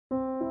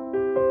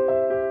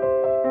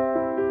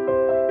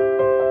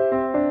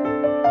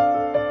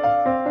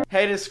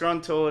Hey,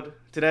 Disgruntled.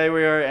 Today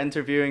we are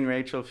interviewing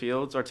Rachel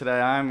Fields, or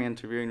today I'm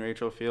interviewing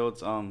Rachel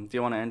Fields. Do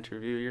you want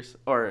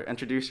to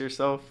introduce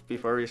yourself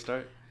before we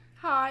start?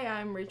 Hi,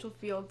 I'm Rachel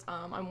Fields.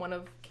 I'm one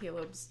of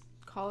Caleb's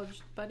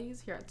college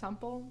buddies here at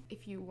Temple.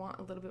 If you want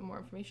a little bit more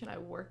information, I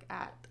work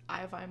at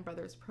Iovine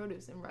Brothers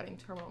Produce in Reading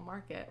Terminal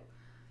Market.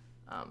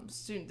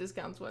 Student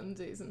discounts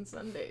Wednesdays and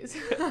Sundays.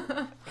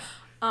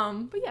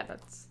 But yeah,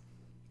 that's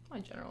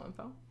my general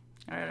info.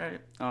 All right.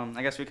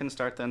 I guess we can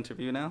start the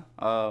interview now.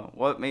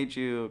 What made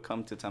you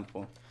come to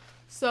Temple?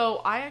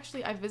 So I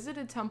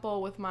visited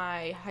Temple with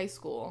my high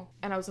school,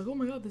 and I was like, oh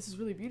my god, this is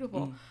really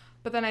beautiful.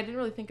 But then I didn't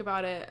really think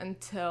about it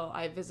until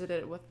I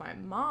visited it with my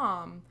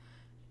mom,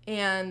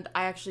 and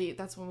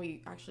that's when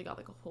we actually got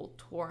like a whole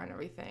tour and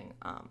everything.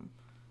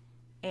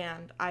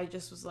 And I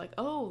just was like,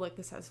 oh, like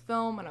this has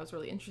film, and I was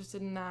really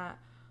interested in that.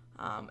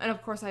 And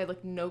of course I had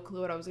like no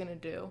clue what I was gonna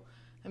do.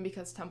 And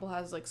because Temple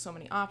has like so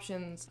many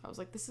options, I was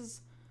like, this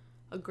is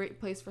a great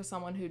place for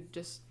someone who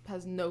just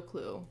has no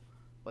clue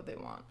what they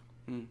want.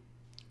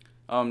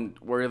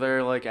 Were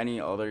there like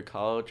any other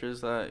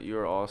colleges that you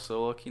were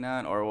also looking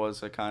at, or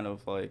was it kind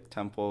of like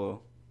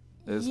Temple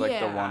is like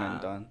the one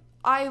and done?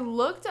 I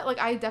looked at,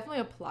 I definitely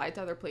applied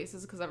to other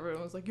places because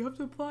everyone was like, you have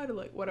to apply to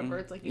like whatever.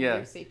 It's like,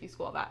 safety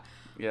school, all that.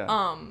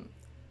 Yeah.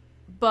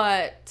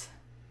 But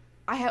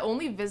I had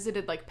only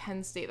visited like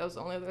Penn State. That was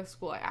the only other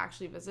school I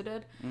actually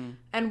visited.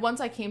 And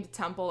once I came to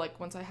Temple, like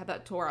once I had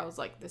that tour, I was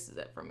like, this is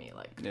it for me.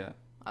 Like, yeah,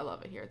 I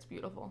love it here. It's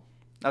beautiful.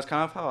 That's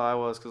kind of how I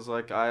was, because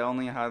like I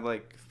only had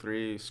like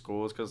 3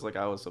 schools because like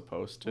I was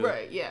supposed to.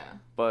 Right, yeah.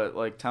 But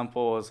like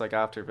Temple was like,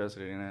 after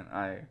visiting it,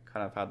 I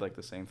kind of had like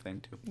the same thing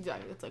too.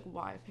 Exactly. It's like,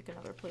 why pick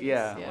another place?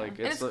 Yeah. Like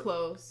and it's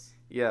close.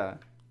 Yeah.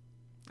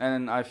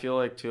 And I feel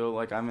like too,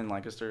 like I'm in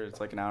Lancaster, it's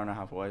like an hour and a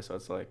half away, so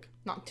it's like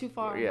not too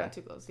far, not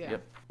too close. Yeah.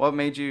 Yep. What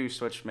made you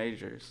switch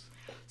majors?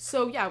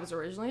 So yeah, I was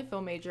originally a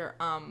film major.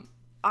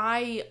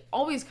 I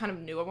always kind of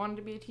knew I wanted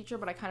to be a teacher,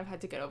 but I kind of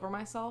had to get over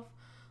myself.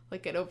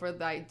 Like, get over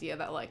the idea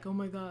that, like, oh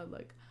my god,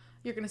 like,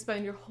 you're gonna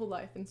spend your whole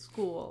life in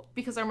school.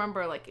 Because I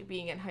remember, like,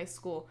 being in high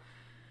school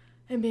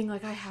and being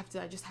like, I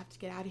just have to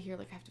get out of here.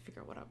 Like, I have to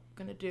figure out what I'm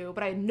gonna do.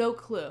 But I had no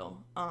clue.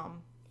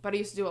 But I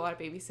used to do a lot of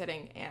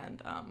babysitting,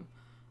 and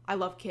I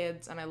love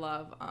kids, and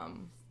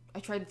I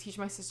tried to teach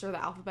my sister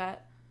the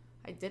alphabet.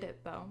 I did it,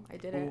 though. I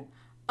did it.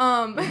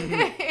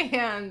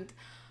 And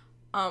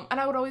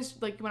I would always,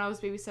 like, when I was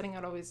babysitting,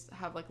 I'd always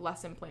have, like,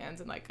 lesson plans,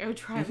 and, like, I would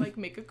try and, like,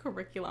 make a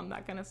curriculum,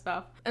 that kind of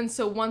stuff. And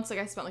so once, like,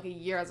 I spent, like, a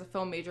year as a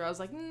film major, I was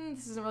like,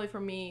 this isn't really for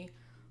me.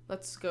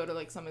 Let's go to,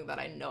 like, something that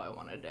I know I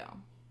want to do.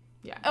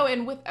 Yeah. Oh,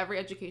 and with every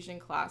education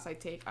class I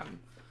take, I'm,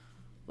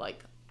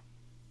 like,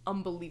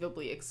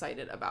 unbelievably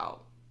excited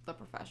about the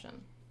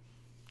profession.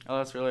 Oh,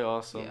 that's really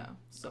awesome. Yeah,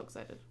 so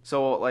excited.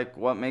 So, like,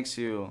 what makes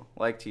you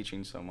like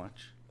teaching so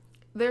much?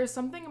 There's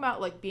something about,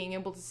 like, being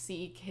able to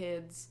see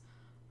kids,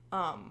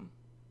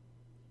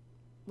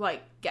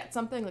 like, get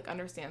something, like,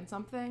 understand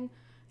something,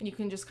 and you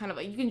can just kind of,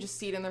 like, you can just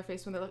see it in their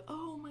face when they're like,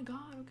 oh my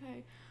god,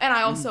 okay. And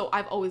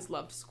I've always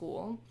loved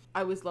school.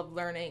 I always loved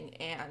learning,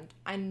 and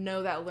I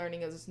know that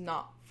learning is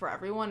not for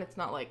everyone. It's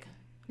not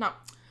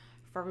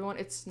for everyone.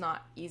 It's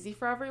not easy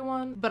for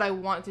everyone, but I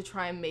want to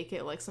try and make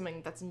it, like,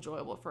 something that's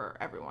enjoyable for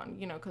everyone,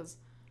 you know, because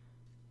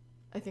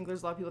I think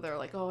there's a lot of people that are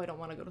like, oh, I don't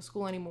want to go to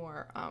school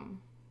anymore,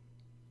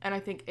 and I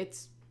think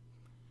it's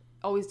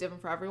always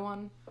different for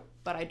everyone,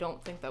 but I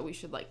don't think that we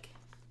should, like,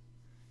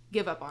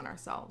 give up on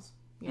ourselves,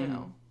 you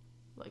know?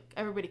 Like,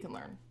 everybody can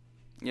learn.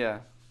 Yeah,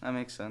 that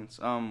makes sense.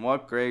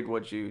 What grade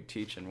would you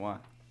teach and why?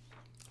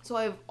 So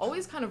I've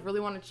always kind of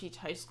really wanted to teach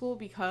high school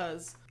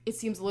because it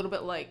seems a little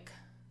bit like,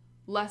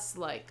 less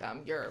like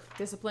you're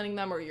disciplining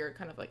them or you're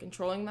kind of, like,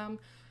 controlling them,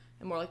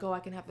 and more like, oh,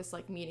 I can have this,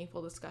 like,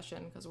 meaningful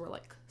discussion because we're,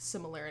 like,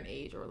 similar in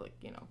age, or, like,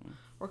 you know,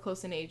 we're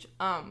close in age.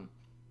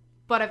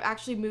 But I've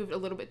actually moved a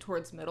little bit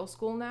towards middle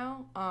school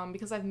now,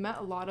 because I've met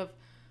a lot of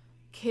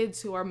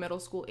kids who are middle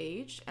school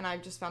age, and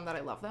I've just found that I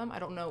love them. I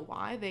don't know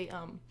why.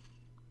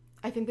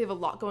 I think they have a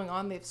lot going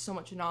on. They have so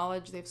much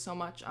knowledge. They have so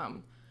much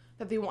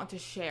that they want to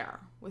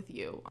share with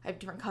you. I have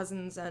different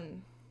cousins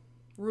and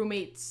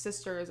roommates,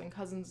 sisters and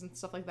cousins and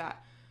stuff like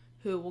that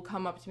who will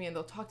come up to me and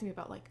they'll talk to me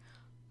about, like,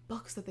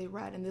 books that they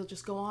read, and they'll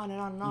just go on and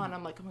on and on.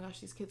 I'm like, oh my gosh,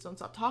 these kids don't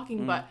stop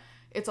talking. But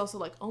it's also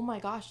like, oh my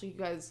gosh, you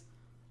guys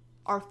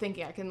are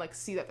thinking. I can, like,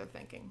 see that they're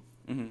thinking.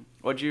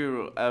 Would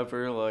you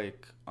ever,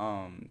 like,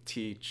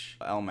 teach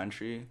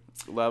elementary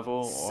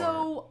level?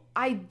 So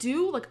I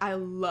do, like, I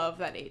love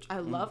that age. I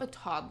love a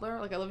toddler.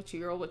 Like, I love a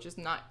 2-year-old, which is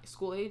not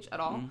school age at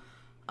all.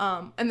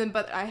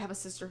 But I have a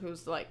sister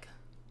who's, like,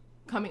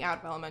 coming out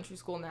of elementary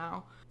school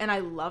now, and I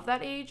love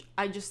that age.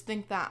 I just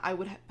think that I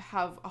would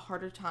have a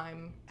harder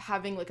time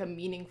having, like, a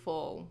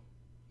meaningful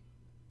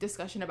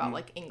discussion about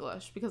like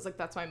English, because, like,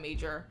 that's my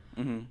major.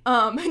 And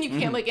you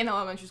can't, like, in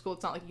elementary school,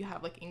 it's not like you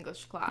have, like,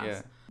 English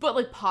class. But,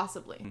 like,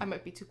 possibly I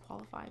might be too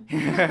qualified.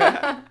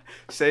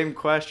 Same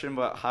question,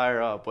 but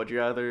higher up. Would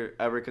you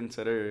ever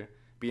consider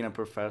being a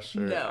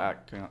professor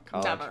at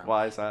college? Never.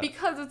 Why is that?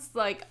 Because it's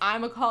like,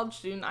 I'm a college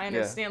student. I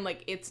understand,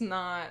 like, it's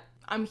not,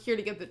 I'm here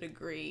to get the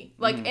degree.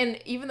 Like, and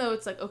even though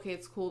it's like, okay,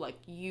 it's cool, like,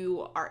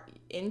 you are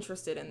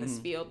interested in this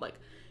field, like,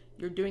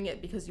 you're doing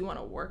it because you want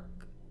to work,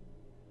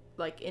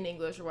 like, in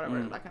English or whatever,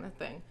 that kind of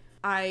thing.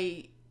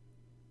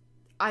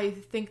 I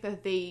think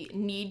that they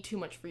need too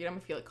much freedom. I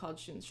feel like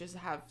college students just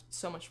have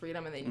so much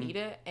freedom and they need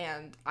it,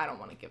 and I don't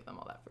want to give them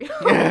all that freedom.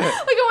 Like,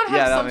 I want to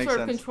have some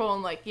sort of control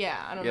and, like,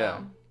 I don't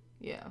know.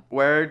 Yeah.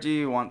 Where do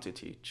you want to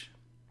teach?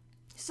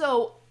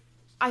 So,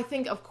 I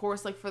think, of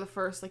course, like, for the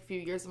first, like, few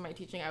years of my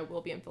teaching, I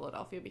will be in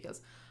Philadelphia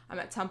because I'm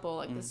at Temple.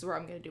 Like, this is where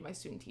I'm going to do my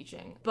student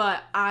teaching.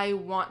 But I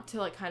want to,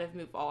 like, kind of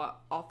move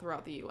all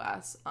throughout the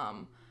U.S.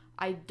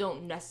 I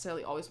don't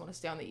necessarily always want to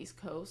stay on the East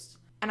Coast.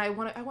 And I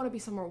want to be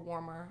somewhere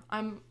warmer.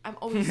 I'm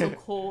always so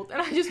cold.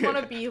 And I just want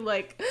to be,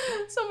 like,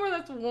 somewhere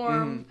that's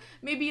warm.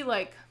 Maybe,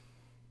 like,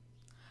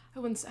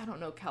 I don't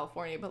know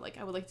California, but, like,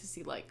 I would like to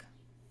see, like,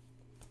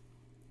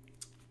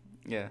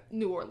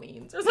 New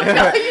Orleans or something.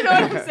 You know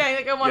what I'm saying?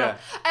 Like,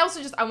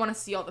 I want to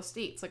see all the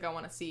states. Like, I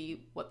want to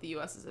see what the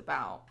U.S. is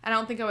about. And I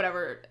don't think I would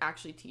ever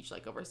actually teach,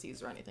 like,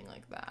 overseas or anything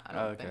like that. I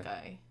don't think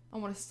I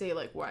want to stay,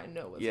 like, where I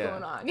know what's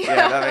going on.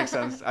 Yeah, that makes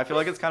sense. I feel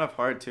like it's kind of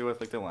hard, too, with,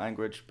 like, the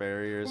language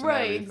barriers and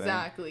everything. Right,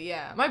 exactly,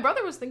 yeah. My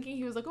brother was thinking,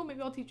 he was like, oh,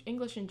 maybe I'll teach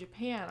English in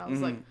Japan. I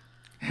was like,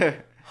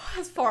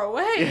 that's far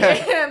away.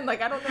 And,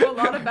 like, I don't know a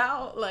lot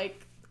about,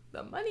 like,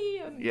 the money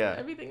and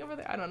everything over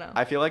there. I don't know.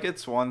 I feel like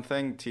it's one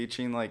thing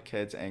teaching, like,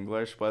 kids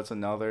English, but it's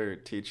another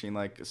teaching,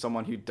 like,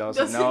 someone who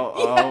doesn't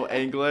know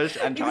English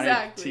and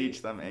trying to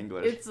teach them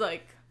English. It's,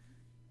 like...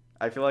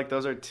 I feel like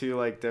those are two,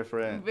 like,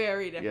 different...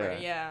 Very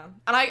different, yeah.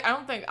 And I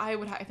don't think I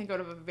would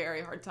have a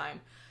very hard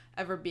time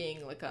ever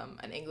being, like,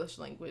 an English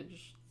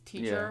language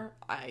teacher.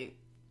 I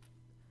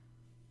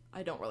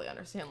don't really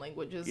understand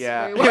languages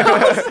very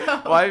well. So.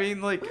 Well, I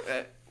mean, like,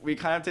 we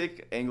kind of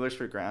take English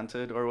for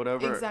granted or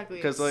whatever.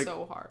 Exactly. It's like,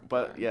 so hard.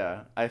 But,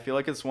 I feel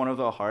like it's one of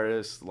the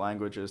hardest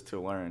languages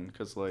to learn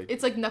because, like...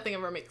 It's like nothing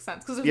ever makes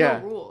sense because there's no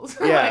rules.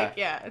 Like,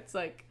 it's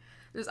like...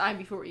 There's I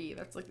before E.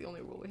 That's, like, the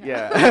only rule we have.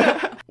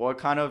 Yeah. What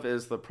kind of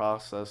is the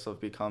process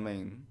of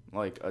becoming,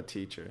 like, a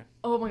teacher?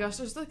 Oh, my gosh.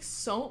 There's, like,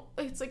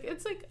 it's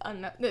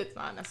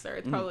not necessary.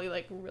 It's probably,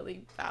 like,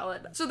 really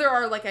valid. So there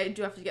are, like, I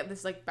do have to get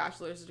this, like,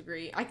 bachelor's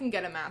degree. I can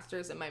get a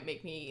master's. It might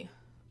make me,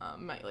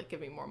 like, give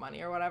me more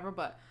money or whatever,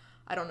 but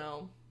I don't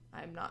know.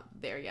 I'm not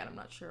there yet. I'm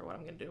not sure what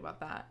I'm going to do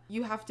about that.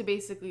 You have to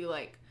basically,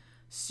 like,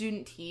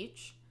 student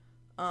teach.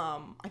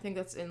 I think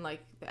that's in,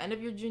 like, the end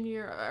of your junior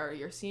year or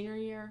your senior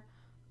year.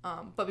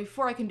 But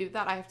before I can do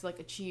that, I have to, like,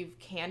 achieve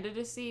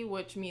candidacy,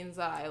 which means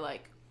that I,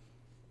 like,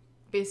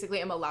 basically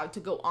am allowed to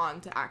go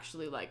on to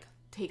actually, like,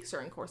 take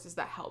certain courses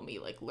that help me,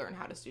 like, learn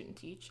how to student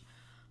teach.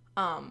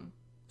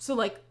 So,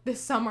 like,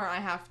 this summer I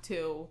have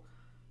to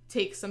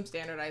take some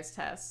standardized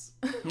tests,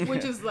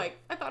 which is, like,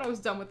 I thought I was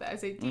done with the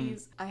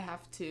SATs. I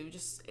have to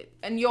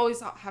and you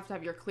always have to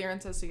have your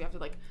clearances, so you have to,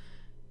 like,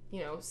 you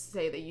know,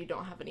 say that you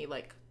don't have any,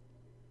 like,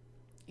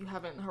 you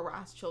haven't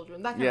harassed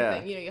children, that kind of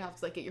thing. You know, you have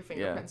to, like, get your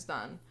fingerprints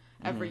done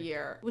every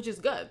year, which is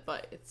good,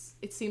 but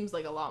it seems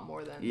like a lot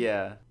more than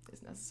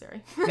is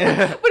necessary. But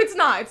it's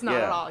not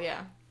at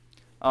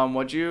all.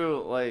 Would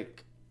you,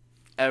 like,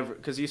 ever,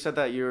 because you said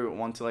that you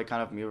want to, like,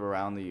 kind of move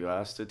around the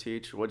U.S. to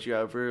teach, would you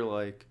ever,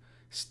 like,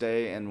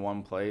 stay in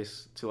one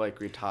place to, like,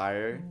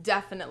 retire?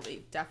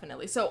 Definitely.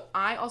 So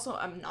I also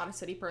am not a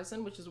city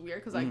person, which is weird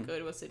because I go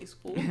to a city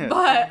school,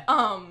 but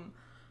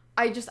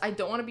I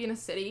don't want to be in a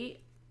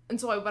city. And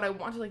so I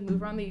want to, like,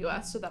 move around the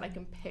U.S. so that I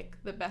can pick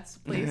the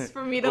best place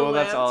for me to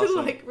live, to,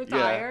 like,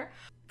 retire.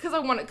 Because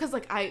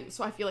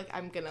I feel like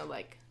I'm going to,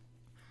 like,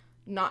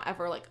 not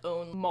ever, like,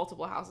 own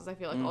multiple houses. I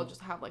feel like I'll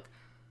just have, like,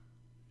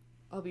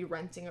 I'll be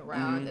renting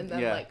around. And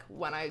then, like,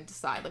 when I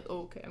decide, like,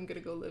 oh, okay, I'm going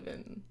to go live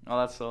in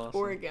that's awesome.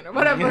 Oregon or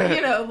whatever,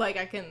 you know, like,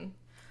 I can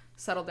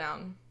settle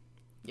down.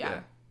 Yeah.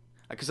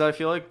 Because I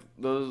feel like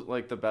those,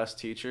 like, the best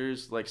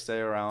teachers, like, stay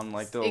around,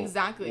 like, the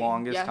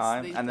longest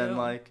time. And then,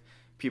 like...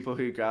 people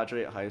who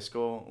graduate high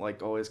school,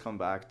 like, always come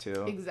back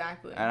too.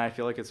 Exactly. And I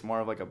feel like it's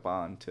more of, like, a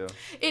bond too.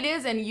 It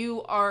is, and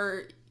you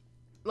are,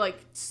 like,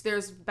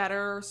 there's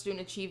better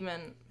student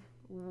achievement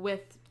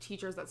with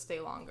teachers that stay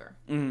longer.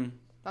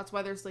 That's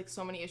why there's, like,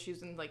 so many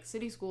issues in, like,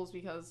 city schools,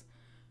 because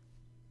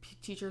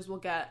teachers will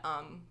get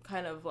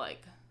kind of,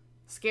 like,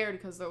 scared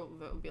because they'll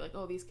be like,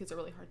 oh, these kids are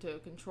really hard to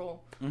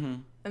control.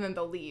 And then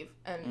they'll leave.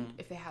 And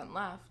if they hadn't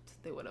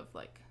left, they would have,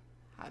 like,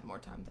 had more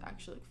time to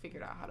actually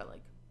figure out how to,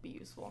 like, be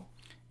useful.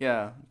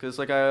 Yeah, because,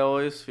 like, I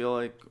always feel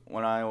like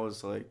when I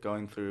was, like,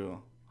 going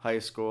through high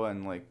school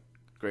and, like,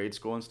 grade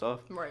school and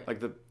stuff,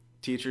 like, the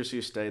teachers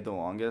who stayed the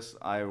longest,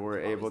 I were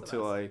able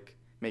to, like,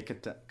 make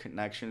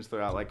connections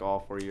throughout, like, all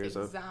 4 years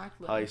of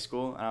high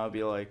school. And I would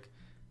be like,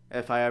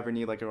 if I ever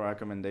need, like, a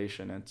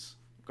recommendation, it's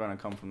going to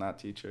come from that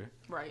teacher.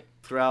 Right.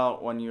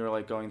 Throughout when you were,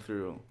 like, going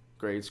through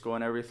grade school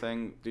and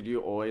everything, did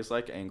you always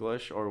like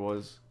English, or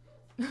was...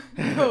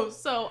 No,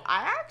 so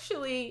I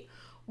actually...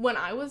 When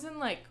I was in,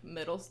 like,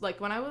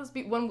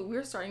 when we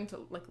were starting to,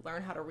 like,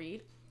 learn how to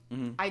read,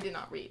 I did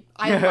not read.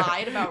 I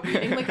lied about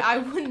reading. Like, I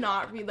would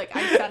not read. Like,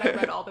 I said I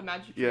read all the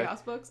Magic Tree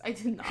House books. I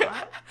did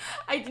not.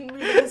 I didn't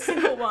read, like, a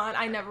single one.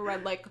 I never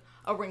read, like,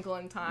 A Wrinkle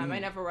in Time. I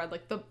never read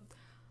like the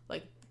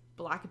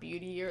Black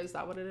Beauty, or is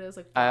that what it is?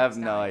 Like I have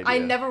no idea. I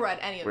never read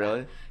any of that.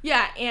 Really?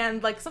 Yeah,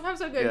 and like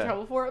sometimes I get in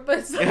trouble for it, but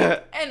it's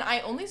like, and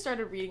I only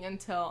started reading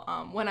until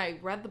when I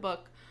read the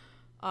book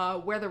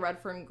Where the Red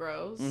Fern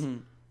Grows.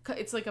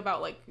 It's like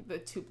about like the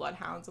two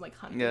bloodhounds and like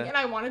hunting, and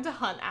I wanted to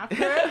hunt after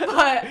it,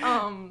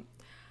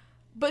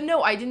 but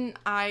no, I didn't.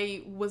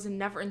 I was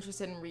never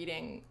interested in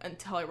reading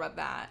until I read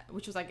that,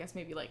 which was I guess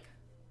maybe like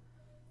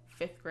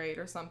 5th grade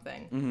or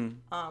something.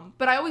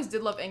 But I always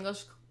did love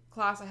English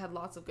class. I had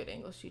lots of good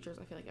English teachers.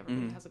 I feel like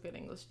everybody has a good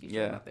English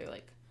teacher that they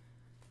like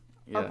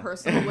are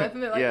personal with,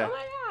 and they're like, oh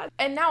my god.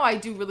 And now I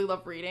do really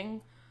love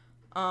reading,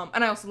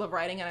 and I also love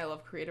writing, and I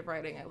love creative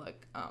writing. I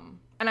like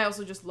and I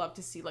also just love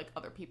to see like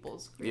other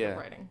people's creative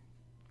writing.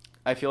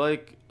 I feel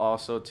like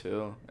also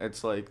too,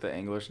 it's like the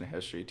English and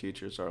history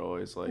teachers are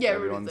always like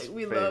everyone's like,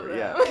 we favorite.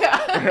 love them.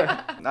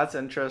 Yeah. That's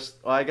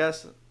interesting. Well, I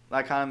guess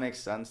that kind of makes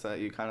sense that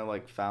you kind of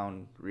like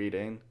found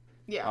reading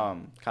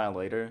kind of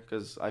later,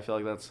 because I feel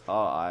like that's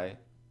how I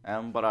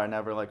am, but I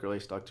never like really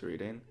stuck to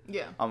reading.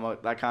 Yeah.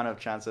 That kind of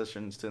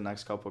transitions to the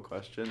next couple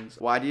questions.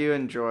 Why do you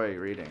enjoy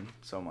reading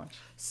so much?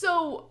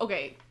 So,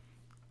 okay,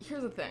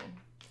 here's the thing.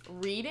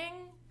 Reading,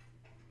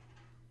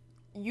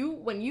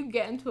 when you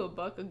get into a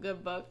book, a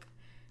good book,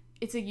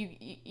 it's like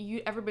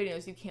you everybody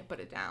knows you can't put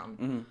it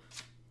down.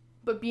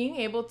 But being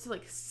able to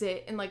like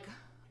sit in like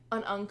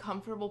an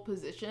uncomfortable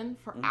position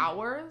for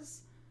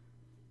hours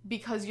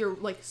because you're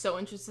like so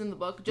interested in the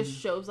book just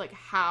shows like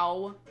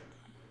how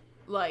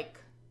like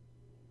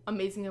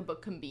amazing a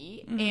book can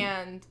be.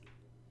 And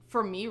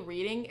for me,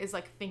 reading is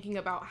like thinking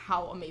about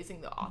how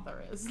amazing the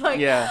author is. Like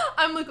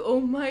I'm like, oh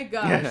my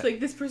gosh, like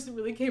this person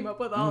really came up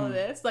with all of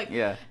this. Like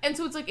and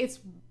so it's like it's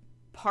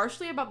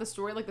partially about the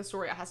story, like the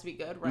story has to be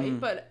good, right?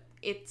 But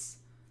it's,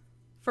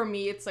 for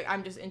me, it's like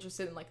I'm just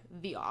interested in like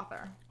the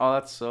author. Oh,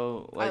 that's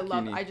so like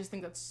I just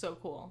think that's so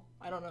cool.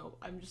 I don't know,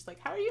 I'm just like,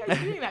 how are you guys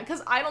doing that?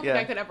 Because I don't think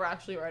I could ever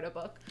actually write a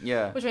book.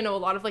 Which I know a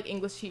lot of like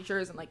English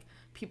teachers and like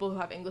people who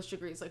have English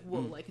degrees like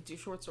will like do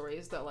short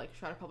stories, they'll like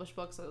try to publish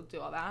books, they'll do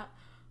all that.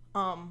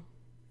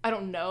 I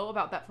don't know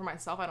about that for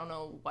myself. I don't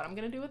know what I'm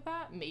gonna do with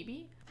that.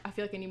 Maybe I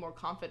feel like I need more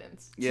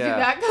confidence to do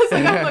that, because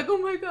like I'm like, oh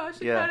my gosh,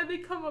 like, how did they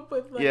come up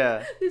with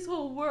like this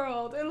whole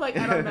world? And like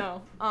I don't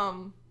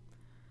know.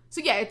 So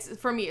yeah, it's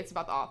for me, it's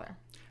about the author.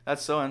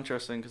 That's so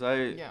interesting, because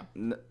I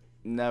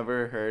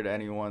never heard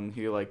anyone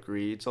who like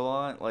reads a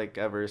lot like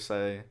ever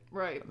say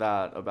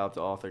that about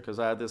the author. Because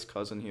I had this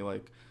cousin who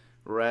like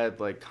read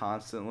like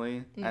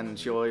constantly, and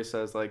she always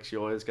says like she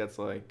always gets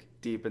like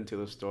deep into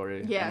the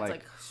story. Yeah, and,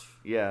 it's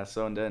like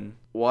so and then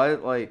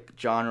what like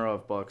genre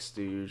of books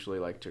do you usually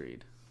like to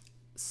read?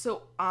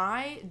 So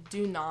I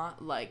do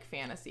not like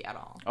fantasy at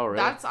all. Oh, really?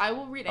 I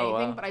will read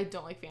anything, but I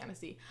don't like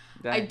fantasy.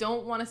 Dang. I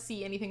don't want to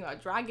see anything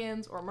about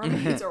dragons or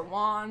mermaids or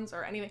wands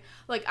or anything.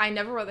 Like, I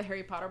never read the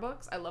Harry Potter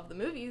books. I love the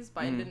movies,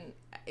 but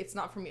it's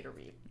not for me to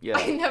read. Yeah.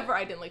 I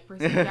didn't like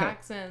Percy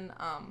Jackson.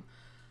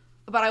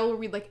 But I will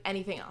read like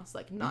anything else,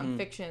 like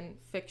nonfiction,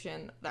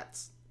 fiction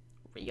that's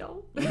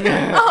real. But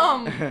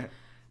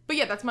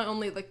yeah, that's my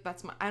only, like,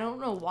 I don't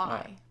know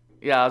why.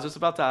 Yeah, I was just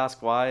about to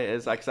ask why.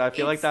 Is because I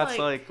feel like that's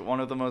like one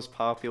of the most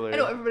popular. I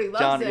know everybody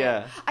loves it.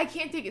 Yeah. I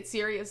can't take it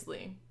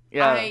seriously.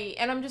 Yeah.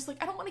 And I'm just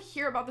like, I don't want to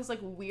hear about this like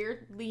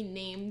weirdly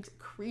named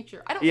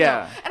creature. I don't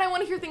know. And I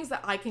want to hear things that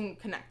I can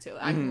connect to,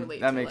 that I can relate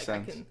to. That makes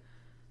like, sense. I can,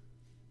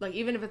 like,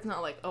 even if it's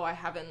not like, oh, I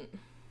haven't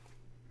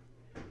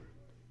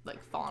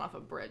like fallen off a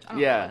bridge. I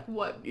don't know like,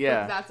 what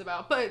that's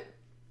about, but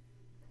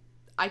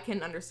I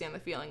can understand the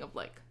feeling of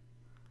like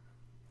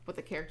what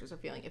the characters are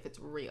feeling if it's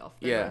real.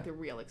 If they're going through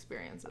real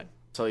experiences.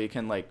 So you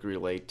can like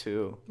relate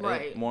to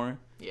it more.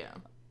 Yeah.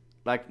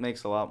 That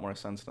makes a lot more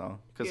sense now,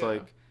 because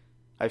like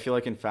I feel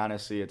like in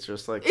fantasy it's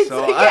just like it's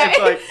so.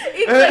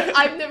 It's like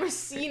I've never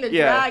seen a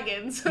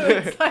dragon, so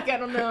it's like I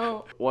don't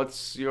know.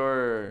 What's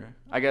your?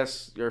 I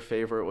guess your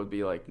favorite would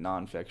be like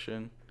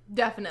nonfiction.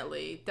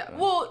 Definitely.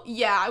 Well,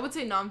 yeah, I would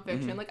say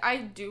nonfiction. Like I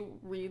do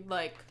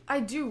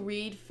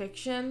read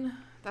fiction.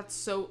 That's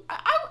so.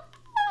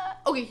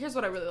 Okay, here's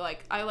what I really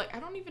like. I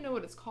don't even know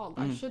what it's called.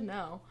 I should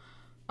know.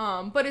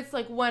 But it's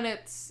like when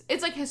it's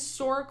like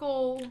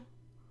historical.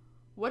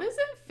 What is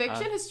it?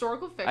 Fiction?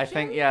 Historical fiction? I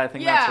think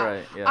that's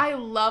right. Yeah. I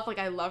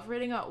love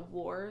reading about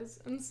wars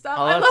and stuff.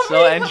 Oh, that's I love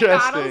so reading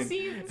interesting. battle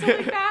scenes and stuff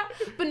like that.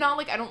 But not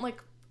like I don't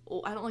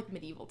like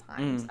medieval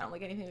times. I don't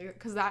like anything like that,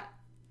 because that,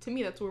 to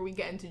me, that's where we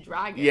get into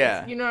dragons.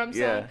 Yeah. You know what I'm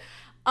saying?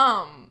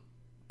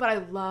 But I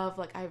love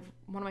one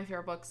of my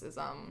favorite books is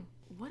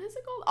what is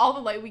it called? All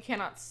the Light We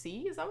Cannot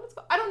See? Is that what it's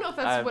called? I don't know if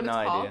that's what it's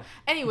called.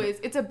 Anyways,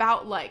 it's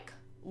about like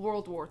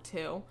World War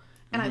II,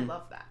 and I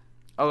love that.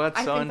 Oh,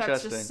 that's so interesting. I think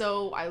that's just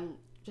so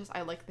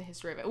I like the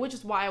history of it, which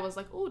is why I was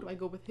like, oh, do I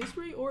go with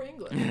history or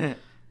English?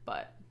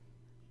 But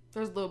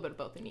there's a little bit of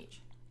both in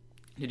each.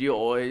 Did you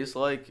always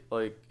like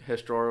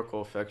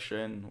historical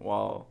fiction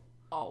while?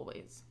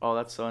 Always. Oh,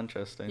 that's so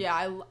interesting. Yeah,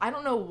 I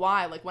don't know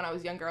why. Like when I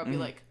was younger, I'd be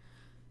like,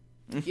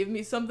 give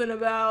me something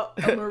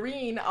about a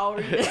Marine, I'll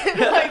read it.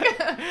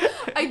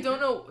 Like, I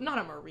don't know, not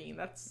a Marine.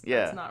 That's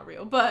not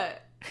real.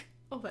 But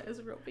Oh, that is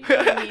a real big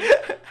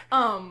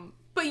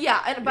but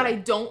yeah, but I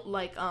don't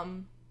like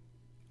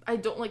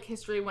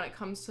history when it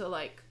comes to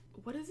like,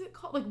 what is it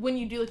called? Like when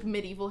you do like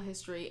medieval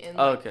history in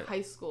like,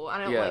 high school. I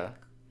don't like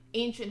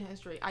ancient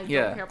history. I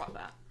don't care about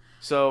that.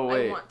 So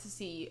wait. I want to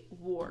see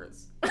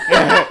wars.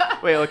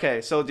 Wait,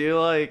 okay. So do you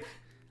like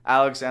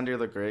Alexander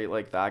the Great,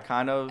 like that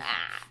kind of?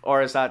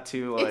 Or is that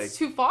too like... It's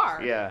too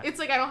far. Yeah. It's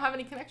like I don't have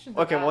any connection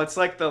to okay, that. what's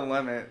like the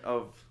limit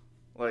of...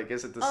 Like,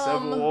 is it the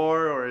Civil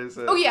War or is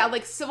it... Oh, yeah,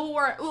 like Civil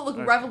War... Oh,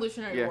 like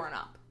Revolutionary War and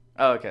up.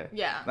 Oh, okay.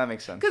 Yeah. That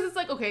makes sense. Because it's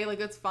like, okay, like,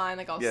 it's fine.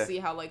 Like, I'll see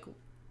how, like,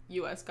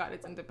 U.S. got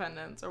its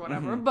independence or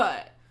whatever.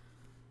 But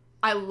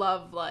I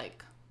love,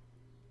 like...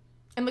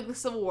 And, like, the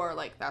Civil War,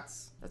 like,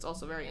 that's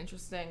also very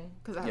interesting.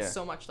 Because it has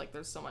so much, like,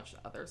 there's so much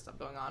other stuff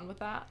going on with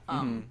that.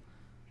 And,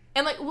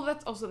 like, well,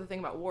 that's also the thing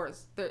about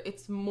wars.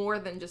 It's more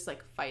than just,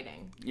 like,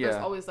 fighting. Yeah.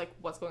 There's always, like,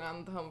 what's going on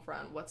with the home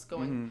front. What's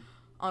going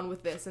on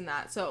with this and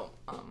that. So,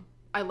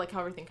 I like how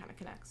everything kind of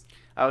connects.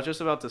 I was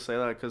just about to say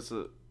that because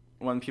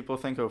when people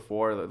think of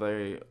war,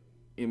 they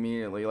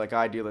immediately, like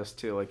I do this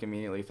too, like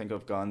immediately think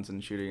of guns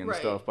and shooting and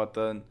stuff. But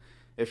then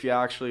if you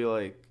actually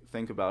like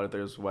think about it,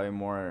 there's way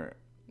more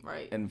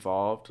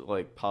involved,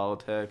 like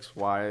politics,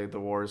 why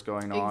the war is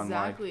going on.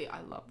 Exactly. Like,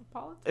 I love the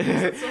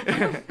politics.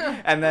 So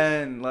and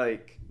then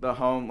like the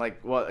home,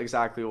 like what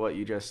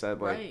you just said,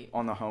 like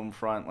on the home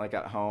front, like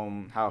at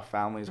home, how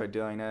families are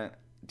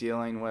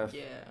dealing with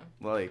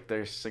like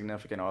their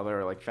significant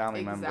other, like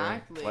family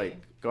member, like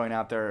going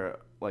out there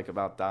like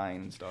about dying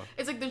and stuff.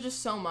 It's like there's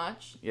just so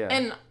much. Yeah.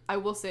 And I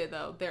will say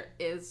though, there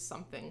is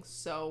something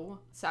so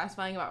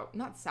satisfying about,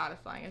 not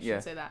satisfying, I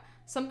shouldn't say that.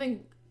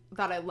 Something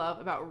that I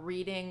love about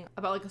reading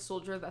about like a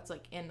soldier that's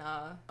like in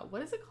a,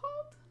 what is it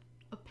called?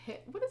 A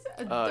pit? What is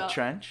it? A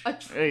trench?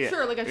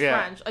 Sure, like a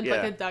trench. Like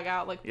a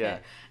dugout, like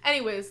pit.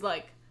 Anyways,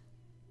 like,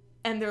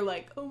 and they're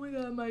like, oh my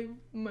god,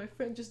 my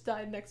friend just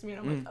died next to me.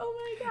 And I'm like,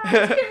 oh my god.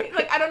 It's scary.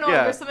 Like, I don't know.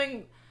 There's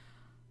something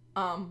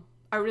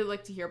I really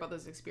like to hear about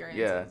those experiences.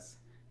 Yeah.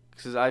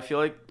 Because I feel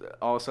like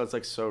also it's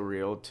like so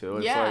real too.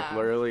 It's like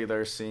literally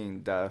they're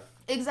seeing death.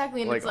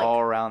 Exactly. And like, it's like all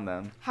around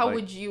them. How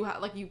would you,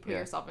 like you put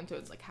yourself into it.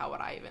 It's like, how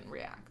would I even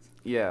react?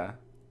 Yeah.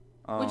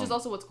 Which is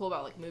also what's cool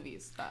about like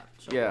movies that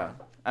show. Yeah.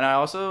 And I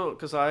also,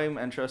 because I'm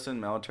interested in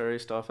military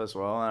stuff as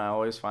well. And I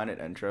always find it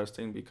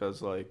interesting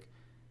because like,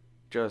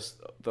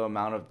 just the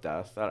amount of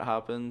death that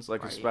happens,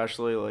 like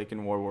especially like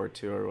in World War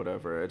II or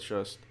whatever, it's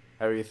just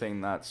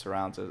everything that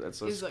surrounds it. It's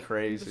just like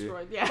crazy.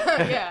 Destroyed.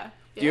 Yeah.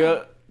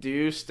 Do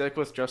you stick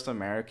with just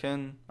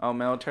American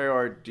military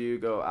or do you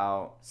go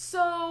out?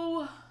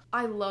 So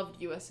I loved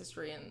U.S.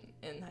 history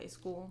in high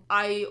school.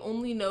 I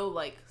only know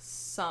like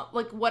some,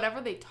 like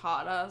whatever they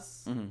taught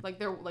us, like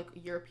their like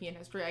European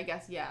history. I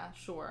guess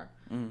sure.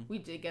 We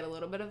did get a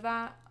little bit of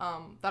that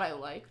that I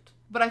liked.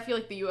 But I feel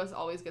like the U.S.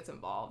 always gets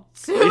involved.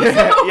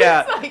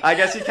 Like, I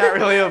guess you can't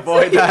really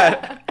avoid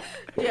that.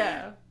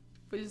 Yeah.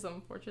 Which is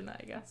unfortunate,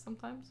 I guess,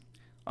 sometimes.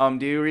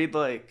 Do you read,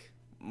 like,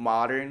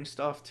 modern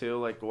stuff, too?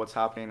 Like, what's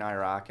happening in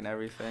Iraq and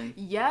everything?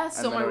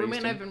 Yes. So my roommate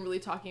and I have been really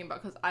talking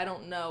about, because I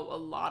don't know a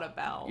lot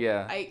about...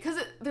 Yeah. Because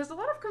there's a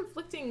lot of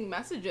conflicting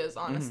messages,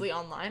 honestly,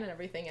 online and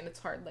everything, and it's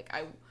hard. Like,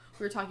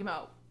 we were talking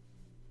about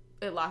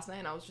it last night,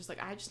 and I was just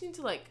like, I just need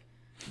to, like,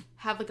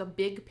 have, like, a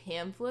big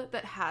pamphlet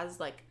that has,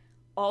 like,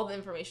 all the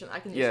information I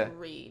can just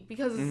read,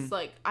 because it's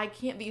like I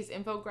can't, these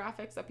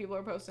infographics that people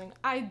are posting,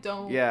 I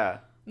don't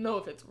know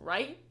if it's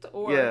right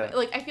or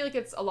like I feel like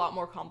it's a lot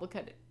more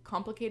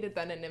complicated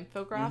than an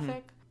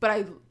infographic,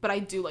 but I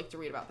do like to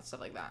read about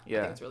stuff like that. I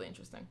think it's really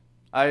interesting.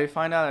 I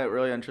find that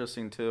really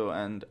interesting too,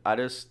 and I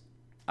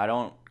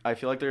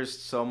feel like there's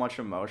so much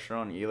emotion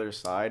on either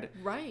side,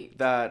 right,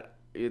 that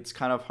it's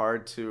kind of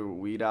hard to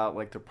weed out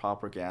like the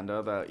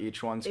propaganda that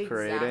each one's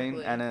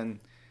creating, and then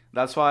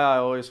that's why I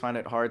always find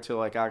it hard to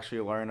like actually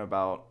learn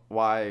about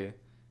why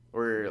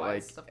we're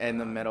like in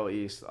the Middle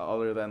East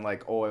other than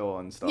like oil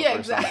and stuff. Yeah,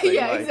 exactly.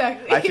 Yeah, like,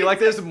 exactly. I feel like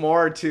there's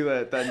more to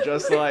it than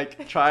just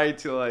like try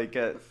to like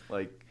get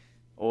like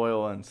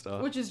oil and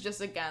stuff. Which is just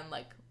again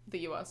like the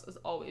U.S. is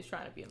always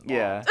trying to be involved.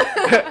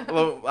 Yeah.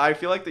 Well, I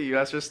feel like the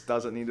U.S. just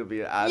doesn't need to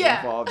be as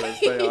involved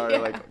as they are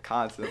like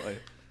constantly.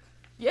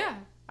 Yeah.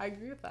 I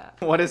agree with that.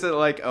 What is it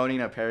like owning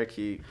a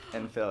parakeet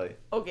in Philly?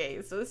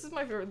 Okay, so this is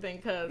my favorite thing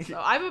because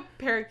I have a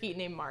parakeet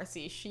named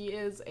Marcy. She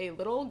is a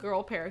little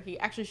girl parakeet.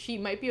 Actually, she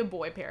might be a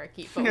boy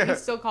parakeet, but we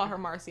still call her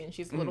Marcy, and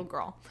she's a little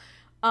girl.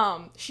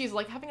 She's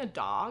like having a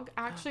dog,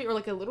 actually, or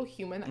like a little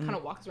human that kind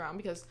of walks around,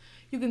 because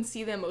you can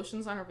see the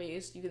emotions on her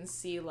face. You can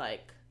see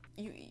like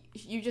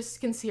you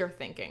just can see her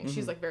thinking.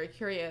 She's like very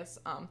curious.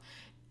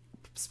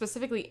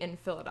 Specifically in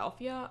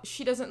Philadelphia,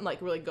 she doesn't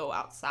like really go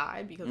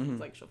outside because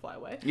it's like she'll fly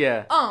away.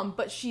 Yeah.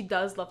 But she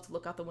does love to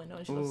look out the window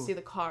and she loves to see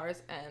the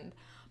cars,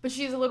 but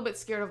she's a little bit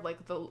scared of like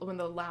when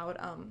the loud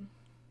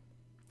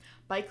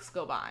bikes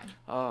go by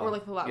or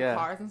like the loud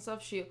cars and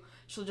stuff.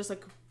 She'll just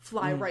like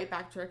fly right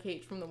back to her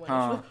cage from the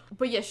window.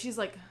 But yeah, she's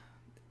like,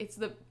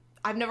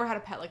 I've never had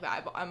a pet like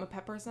that. I'm a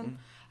pet person.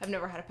 I've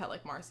never had a pet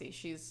like Marcy.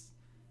 She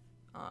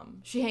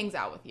hangs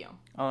out with you.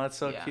 Oh, that's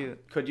so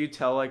cute. Could you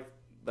tell like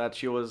that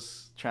she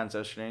was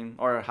transitioning,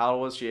 or how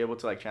was she able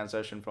to like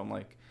transition from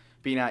like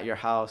being at your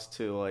house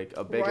to like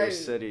a bigger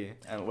city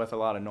and with a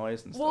lot of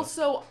noise and stuff? Well,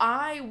 so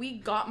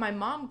my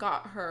mom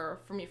got her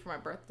for me for my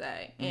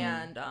birthday,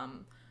 and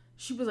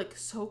she was like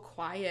so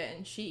quiet,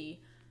 and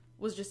she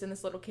was just in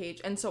this little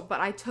cage, and so but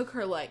I took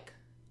her like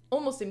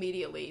almost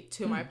immediately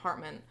to my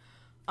apartment,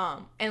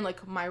 and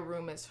like my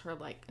room is her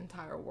like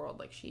entire world.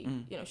 Like she,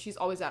 you know, she's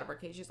always out of her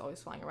cage, she's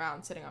always flying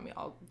around, sitting on me,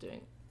 all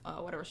doing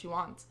whatever she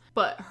wants.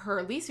 But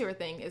her least favorite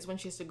thing is when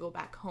she has to go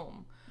back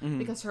home,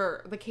 because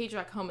the cage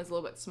back home is a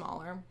little bit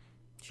smaller.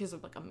 She has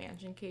like a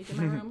mansion cage in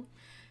my room,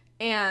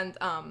 and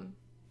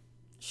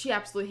she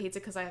absolutely hates it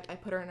because I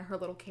put her in her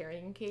little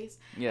carrying case.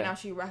 Yeah. Now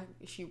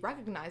she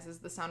recognizes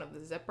the sound of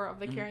the zipper of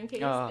the carrying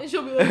case, and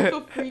she'll be like,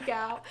 she'll freak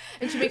out,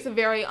 and she makes a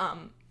very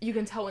you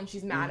can tell when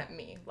she's mad at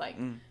me. Like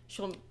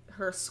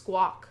her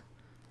squawk.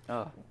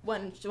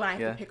 When I have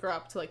to pick her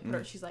up to like put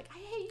her, she's like, I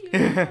hate you.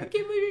 I can't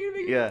believe you're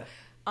gonna make me.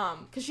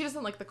 Because she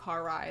doesn't like the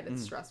car ride.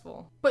 It's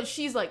stressful. But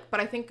but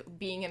I think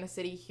being in a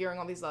city, hearing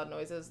all these loud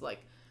noises,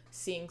 like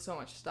seeing so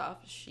much stuff,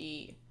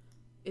 she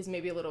is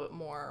maybe a little bit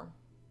more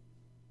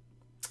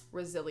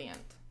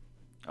resilient.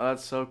 Oh,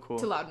 that's so cool.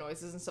 To loud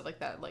noises and stuff like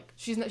that. Like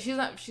she's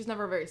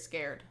never very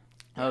scared.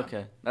 Yeah.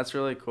 Okay, that's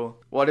really cool.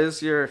 What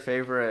is your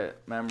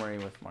favorite memory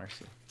with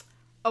Marcy?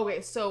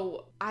 Okay,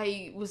 so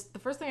the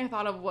first thing I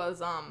thought of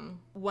was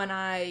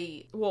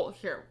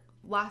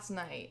last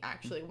night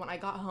actually, when I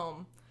got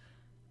home,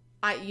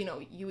 I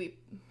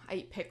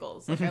eat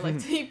pickles. Like I like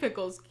to eat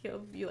pickles.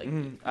 You like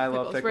pickles, I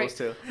love pickles,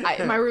 right?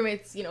 Too. My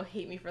roommates,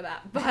 hate me for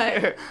that.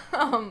 But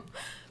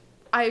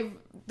I've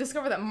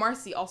discovered that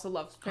Marcy also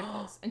loves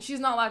pickles, and she's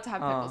not allowed to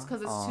have pickles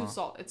because it's too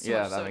salt. It's too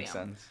much sodium. Yeah, that makes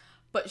sense.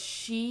 But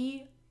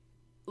she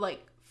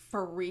like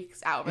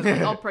freaks out.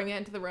 Like I'll bring it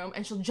into the room,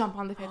 and she'll jump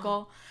on the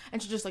pickle, and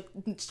she'll just like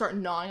start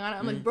gnawing on it.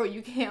 I'm like, bro,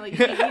 you can't eat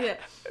it.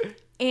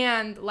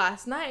 And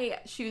last night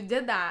she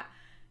did that.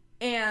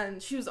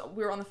 And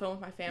we were on the phone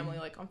with my family,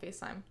 like on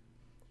FaceTime,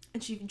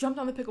 and she jumped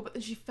on the pickle, but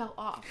then she fell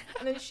off,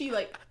 and then she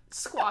like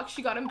squawked.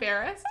 She got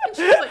embarrassed, and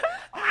she was like,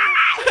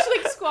 ah!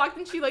 She like squawked,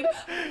 and she like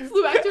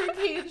flew back to her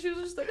cage, and she was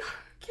just like,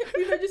 I can't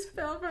believe I just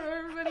fell in front of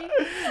everybody.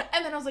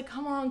 And then I was like,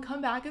 come on,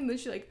 come back, and then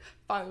she like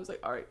finally was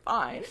like, all right,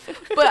 fine.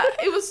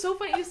 But it was so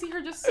funny to see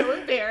her just so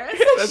embarrassed.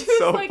 That's she was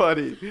so like,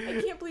 funny.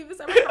 I can't believe this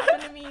ever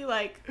happened to me.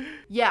 Like,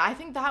 yeah, I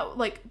think that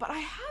like, but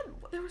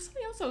there was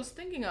something else I was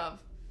thinking of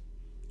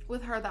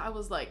with her that I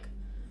was like,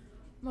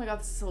 oh my god,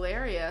 this is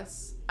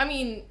hilarious. I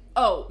mean,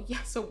 so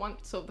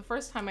the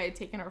first time I had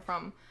taken her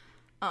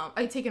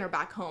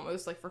back home, it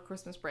was like for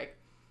Christmas break,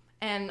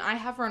 and I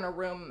have her in a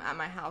room at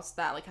my house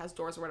that like has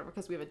doors or whatever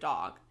because we have a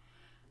dog,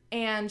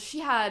 and she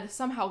had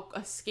somehow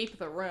escaped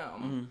the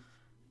room,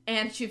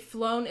 and she'd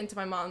flown into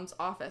my mom's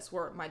office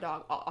where my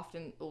dog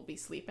often will be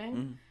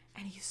sleeping,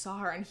 and he saw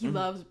her, and he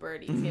loves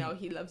birdies,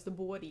 he loves the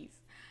birdies.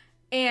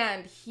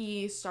 And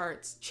he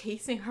starts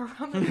chasing her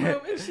around the room,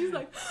 and she's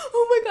like,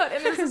 oh my god.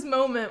 And there's this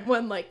moment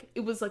when, like,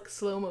 it was, like,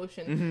 slow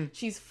motion.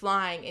 She's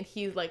flying, and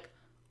he's, like,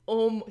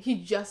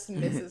 he just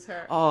misses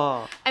her.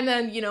 And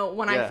then,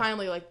 when I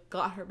finally, like,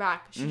 got her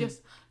back, she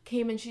just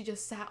came and she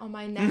just sat on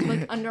my neck,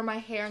 like, under my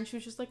hair, and she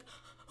was just like,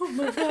 oh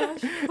my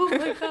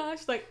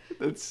gosh. Like,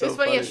 that's so it's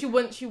funny. Yeah,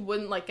 she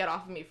wouldn't, like, get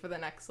off of me for the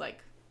next, like,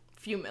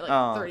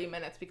 30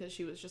 minutes because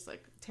she was just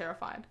like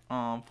terrified.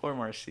 Oh, poor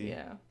Marcy.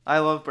 Yeah. I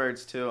love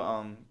birds too,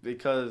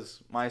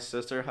 because my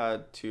sister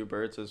had 2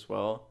 birds as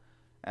well,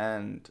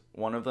 and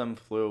one of them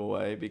flew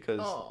away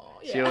because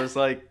she was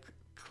like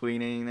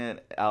cleaning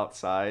it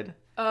outside.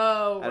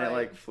 Oh, and it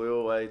like flew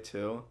away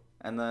too.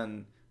 And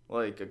then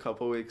like a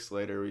couple weeks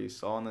later we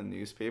saw in the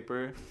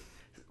newspaper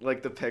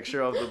like the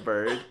picture of the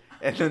bird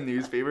in the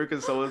newspaper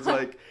because someone's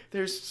like,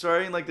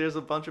 there's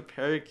a bunch of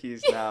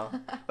parakeets now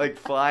like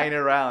flying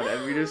around,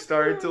 and we just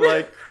started to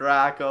like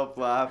crack up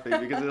laughing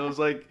because it was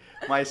like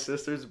my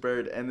sister's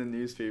bird in the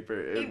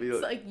newspaper. It'd be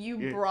like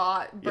you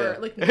brought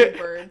new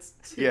birds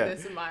to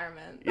this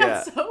environment.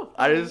 That's so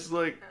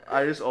funny.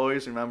 I just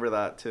always remember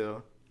that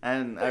too.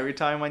 And every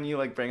time when you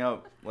like bring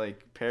up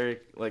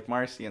like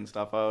Marcy and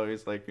stuff, I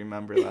always like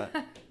remember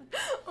that.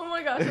 Oh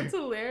my gosh, that's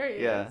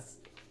hilarious. Yeah.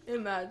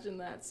 Imagine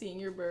that, seeing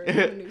your bird in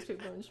the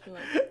newspaper and just being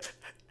like,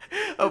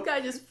 this guy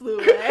just flew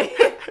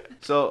away.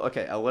 So,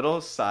 okay, a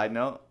little side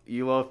note.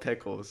 You love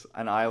pickles,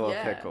 and I love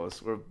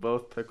pickles. We're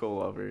both pickle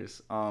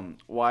lovers.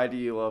 Why do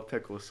you love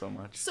pickles so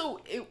much? So,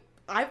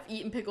 I've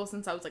eaten pickles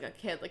since I was, like, a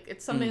kid. Like,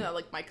 it's something that,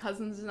 like, my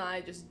cousins and I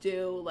just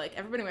do. Like,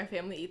 everybody in my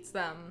family eats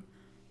them.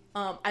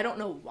 I don't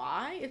know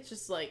why. It's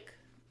just, like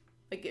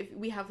if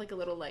we have, like, a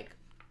little, like,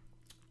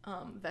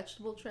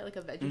 vegetable tray, like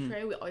a veggie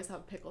tray, we always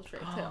have a pickle tray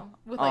too,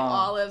 with like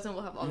olives, and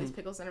we'll have all these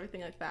pickles and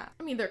everything like that.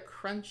 I mean, they're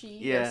crunchy.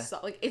 Yeah.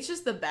 Like, it's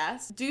just the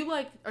best.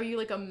 Are you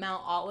like a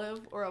Mount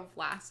Olive or a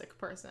Vlasic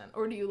person,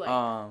 or do you like?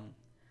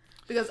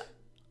 Because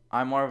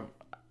I'm more of.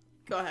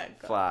 Go ahead.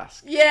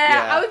 Flask.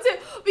 Yeah, I would say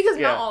because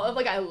Mount Olive,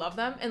 like I love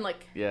them, and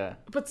like. Yeah.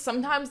 But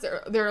sometimes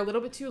they're a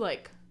little bit too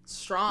like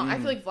strong. I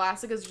feel like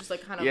Vlasic is just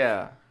like kind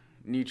of.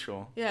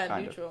 Neutral. Yeah,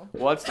 neutral.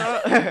 What's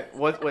that?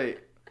 What's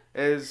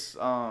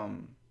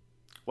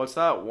What's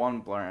that one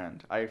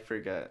brand? I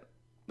forget.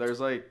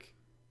 There's like.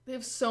 They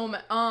have so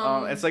many.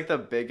 It's like the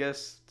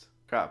biggest.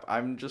 Crap,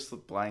 I'm just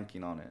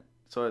blanking on it.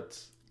 So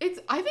it's.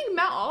 I think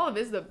Mount Olive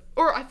is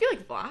or I feel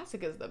like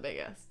Vlasic is the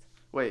biggest.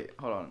 Wait,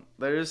 hold on.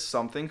 There is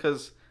something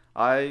because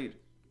I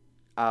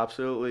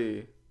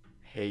absolutely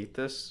hate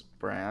this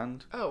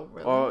brand. Oh,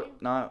 really? Or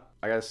not.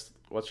 I guess.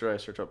 What should I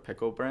search up?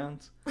 Pickle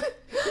brands.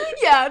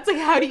 Yeah, it's like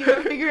how do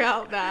you figure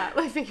out that?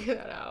 Like figure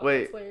that out.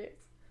 Wait.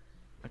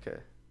 Okay.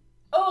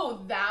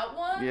 Oh, that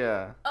one?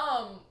 Yeah.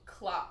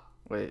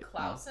 Wait.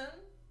 Clausen?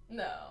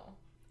 No.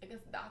 I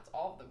guess that's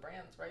all of the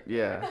brands right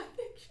there. Yeah.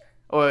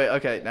 Oh, wait,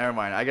 okay, never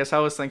mind. I guess I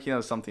was thinking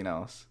of something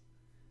else.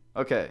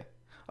 Okay.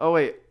 Oh,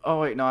 wait,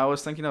 no, I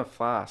was thinking of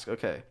Flask.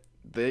 Okay.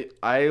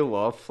 I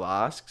love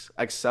Flasks,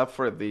 except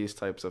for these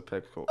types of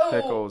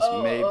pickles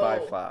made by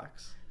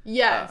Flask.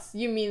 Yes,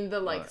 you mean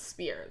the,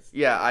 spears.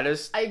 Yeah, I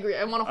agree.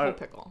 I want a whole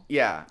pickle.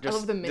 Yeah. I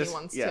love the mini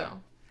ones, too.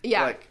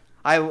 Yeah. Like,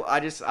 I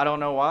don't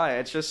know why.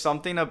 It's just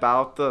something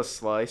about the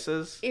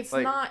slices. It's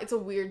not. It's a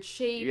weird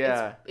shape.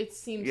 Yeah. It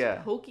seems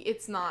hokey.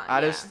 It's not.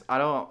 I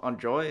don't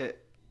enjoy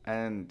it.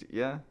 And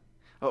yeah.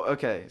 Oh,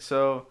 okay.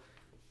 So,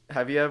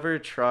 have you ever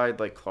tried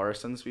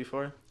Clausen's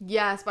before?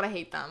 Yes, but I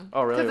hate them.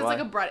 Oh, really? Because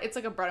it's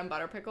like a bread and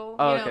butter pickle.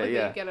 Oh, you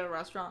get at a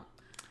restaurant.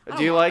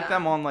 Do you like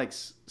them on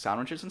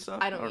sandwiches and stuff?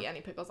 I don't eat any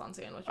pickles on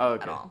sandwiches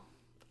at all.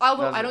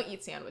 Although I don't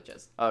eat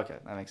sandwiches. Okay,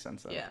 that makes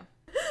sense then. Yeah.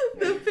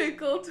 The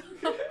pickle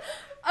top.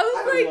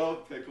 I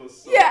love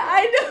pickles so much.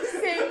 I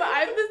know, same. But I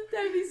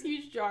have these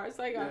huge jars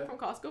I got from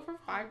Costco for $5.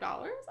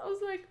 I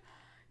was like,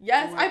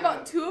 yes, I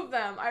bought 2 of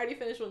them. I already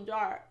finished 1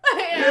 jar.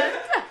 And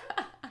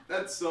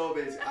that's so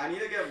amazing. I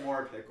need to get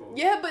more pickles.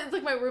 Yeah, but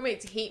it's my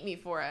roommates hate me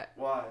for it.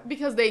 Why?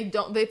 Because they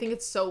think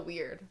it's so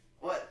weird.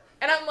 What?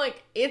 And I'm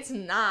like, it's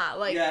not.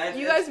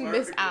 You guys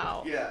miss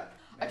out. Yeah.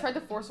 I tried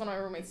to force one of my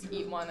roommates to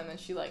eat one, and then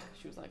she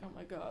was like, oh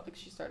my god.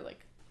 She started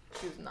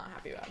she was not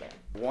happy about it.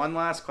 One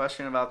last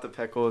question about the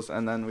pickles,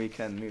 and then we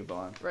can move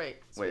on. Right.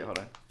 Sweet. Wait, hold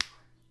on.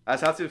 I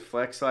just have to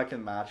flex so I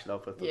can match it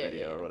up with the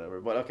video or whatever.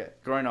 But okay.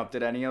 Growing up,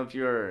 did any of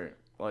your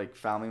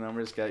family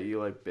members get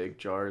you big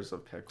jars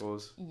of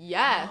pickles?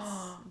 Yes.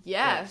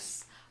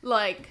 Yes.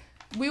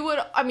 We would.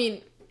 I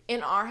mean,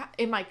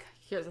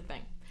 here's the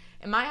thing.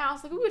 In my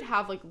house, we would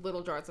have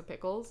little jars of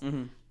pickles.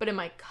 Mm-hmm. But in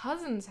my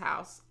cousin's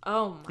house,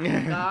 oh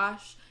my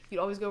gosh, you'd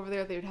always go over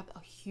there. They would have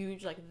a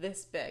huge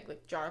this big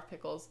jar of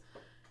pickles,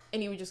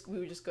 and we would just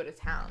go to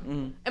town.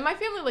 Mm-hmm. And my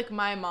family,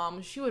 my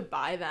mom, she would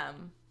buy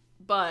them,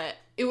 but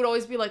it would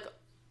always be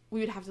we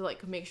would have to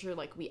make sure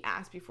we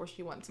asked before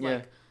she went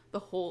to the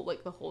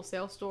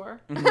wholesale store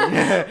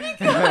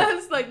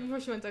because before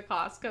she went to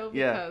Costco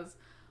because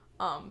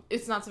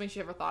it's not something she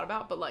ever thought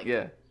about, but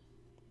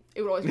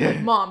it would always be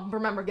Mom,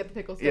 remember, get the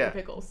pickles, get the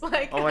pickles.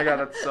 Oh my god,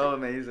 that's so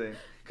amazing.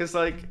 Because,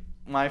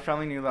 my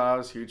family knew that I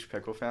was a huge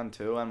pickle fan,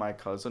 too, and my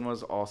cousin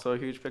was also a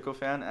huge pickle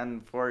fan,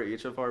 and for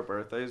each of our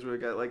birthdays, we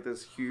would get,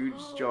 this huge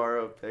jar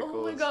of pickles.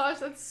 Oh my gosh,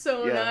 that's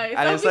so nice.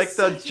 And it's,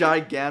 the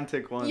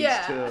gigantic ones, too.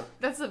 Yeah,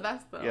 that's the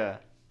best, though. Yeah.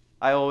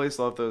 I always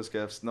love those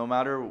gifts. No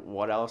matter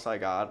what else I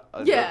got,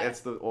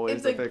 it's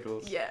always the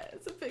pickles. Yeah,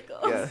 it's the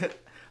pickles. Yeah.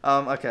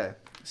 Okay.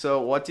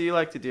 So, what do you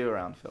like to do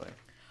around Philly?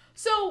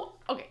 So,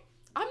 okay.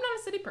 I'm not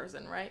a city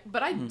person, right?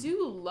 But I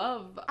do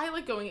I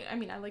like going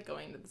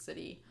to the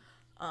city.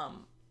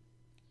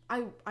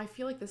 I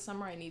feel this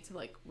summer I need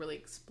to really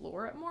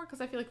explore it more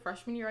because I feel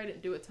freshman year I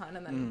didn't do a ton,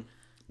 and then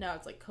now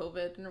it's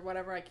COVID and or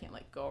whatever, I can't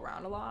go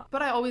around a lot.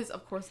 But I always,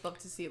 of course, love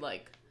to see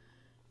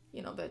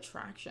the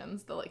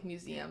attractions, the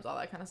museums, all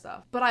that kind of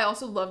stuff. But I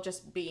also love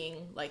just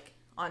being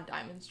on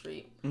Diamond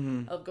Street.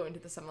 Mm-hmm. I love going to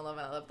the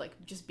 7-Eleven. I love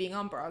just being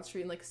on Broad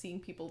Street and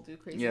seeing people do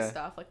crazy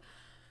stuff.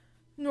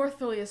 North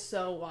Philly is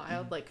so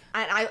wild. And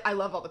I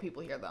love all the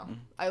people here though.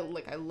 I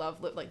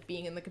love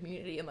being in the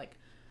community, and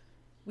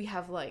we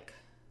have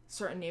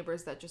certain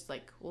neighbors that just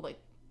will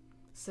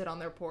sit on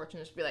their porch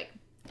and just be like,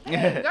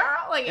 hey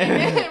girl,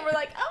 and we're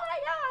like, oh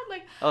my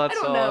god, I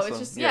don't know. Awesome.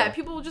 It's just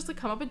people will just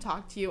come up and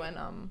talk to you,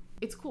 and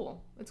it's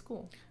cool. It's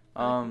cool.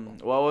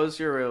 What was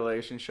your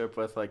relationship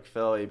with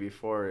Philly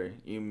before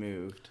you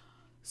moved?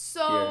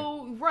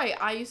 So here? Right,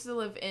 I used to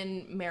live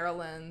in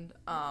Maryland,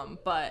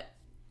 but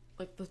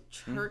the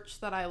church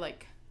that I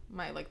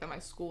that my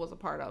school was a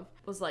part of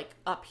was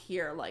up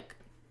here,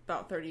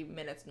 about 30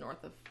 minutes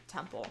north of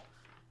Temple,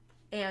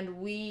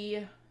 and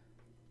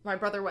my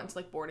brother went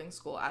to boarding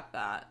school at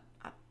that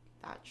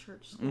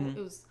church school.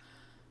 Mm-hmm.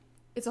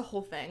 It's a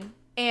whole thing,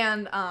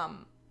 and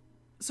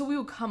so we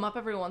would come up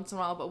every once in a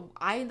while, but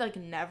I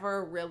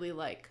never really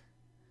I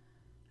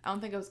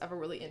don't think I was ever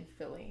really in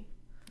Philly.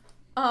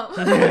 Sorry,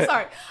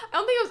 I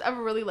don't think I was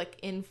ever really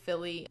in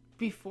Philly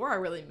before I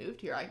really moved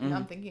here.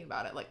 I'm thinking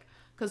about it,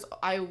 because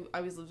I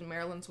always lived in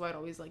Maryland, so I'd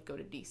always go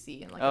to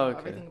DC and know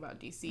everything about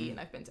DC,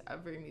 and I've been to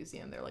every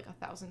museum there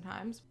 1,000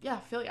 times. Yeah,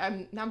 Philly.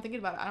 Now I'm thinking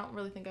about it. I don't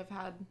really think I've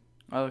had.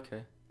 Oh,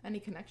 okay. any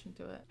connection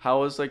to it.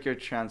 How was like your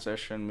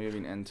transition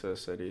moving into a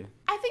city?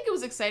 I think it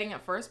was exciting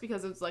at first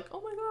because it was like,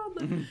 oh my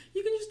god, like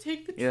you can just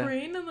take the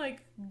train and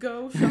like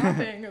go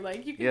shopping, or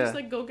like you can just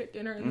like go get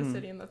dinner in the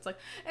city, and that's like,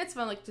 it's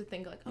fun like to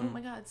think like, oh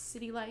my god,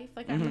 city life,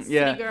 like I'm a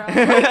city girl,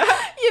 like,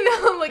 you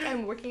know, like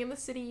I'm working in the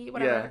city,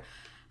 whatever,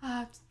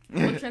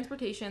 public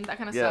transportation, that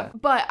kind of stuff.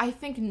 But I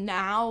think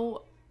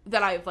now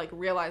that I've like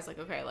realized like,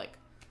 okay, like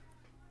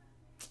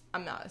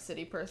I'm not a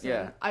city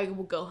person, I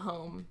will go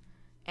home,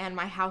 and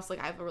my house, like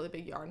I have a really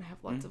big yard and I have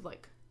lots of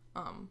like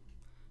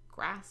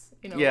grass,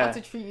 you know, lots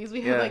of trees,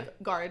 we have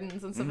like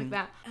gardens and stuff like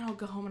that, and I'll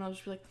go home and I'll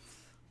just be like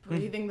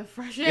breathing the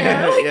fresh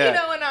air, like, you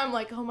know, and I'm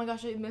like, oh my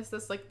gosh, I miss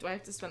this, like do I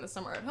have to spend the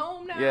summer at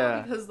home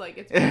now because like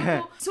it's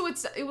beautiful. So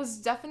it was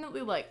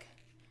definitely like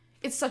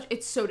it's so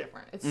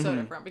different, so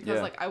different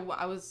because like I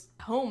was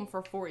home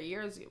for 4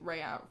 years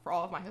right out for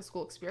all of my high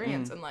school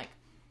experience, and like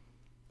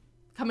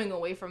coming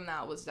away from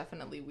that was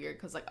definitely weird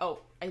because like, oh,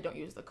 I don't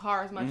use the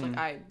car as much, like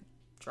I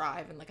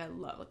drive, and like I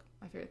love, like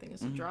my favorite thing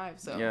is to drive,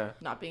 so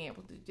not being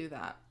able to do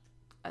that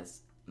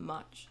as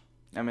much,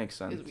 that makes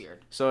sense, is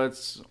weird. So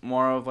it's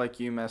more of like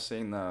you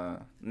missing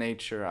the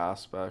nature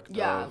aspect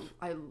of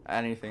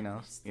anything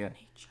else. Nature.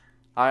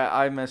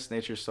 I miss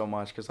nature so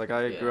much because like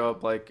I grew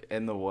up like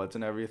in the woods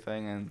and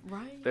everything, and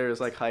there's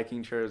like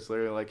hiking trails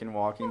literally like in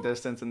walking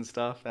distance and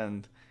stuff,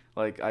 and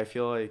like I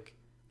feel like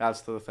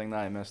that's the thing that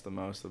I miss the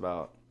most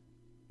about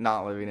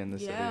not living in the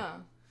city.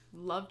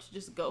 Love to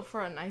just go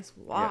for a nice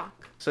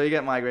walk. So you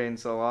get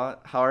migraines a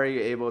lot. How are you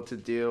able to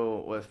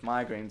deal with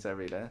migraines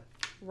every day?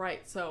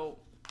 Right. So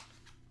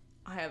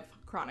I have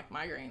chronic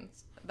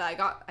migraines that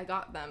I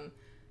got them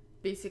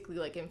basically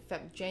like in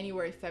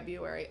January,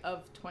 February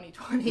of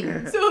 2020. So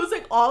it was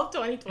like all of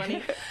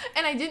 2020.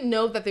 And I didn't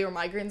know that they were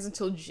migraines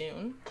until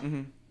June.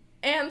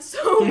 And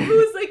so it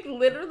was like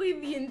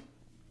literally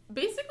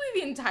basically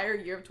the entire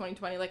year of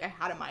 2020, like I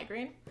had a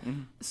migraine.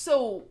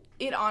 So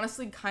it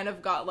honestly kind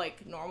of got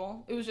like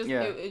normal. It was just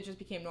it just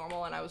became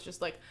normal, and I was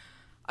just like,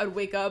 I'd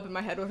wake up and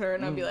my head would hurt,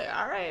 and I'd be like,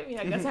 all right, I mean,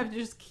 I guess I have to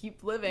just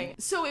keep living.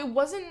 So it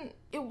wasn't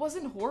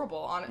horrible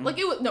on it. Like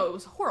it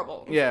was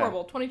horrible. It was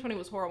horrible. 2020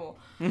 was horrible.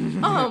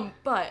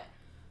 But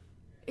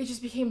it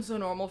just became so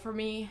normal for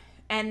me.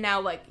 And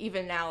now, like,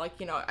 even now, like,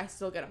 you know, I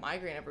still get a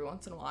migraine every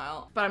once in a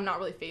while, but I'm not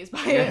really fazed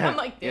by it. I'm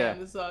like, damn,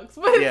 this sucks.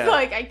 But it's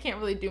like, I can't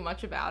really do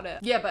much about it.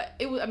 Yeah, but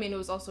it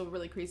was also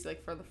really crazy,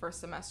 like, for the first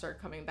semester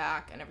coming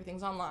back and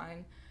everything's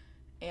online.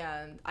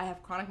 And I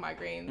have chronic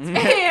migraines. And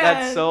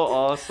that's so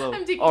awesome.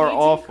 I'm taking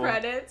awful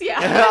credits.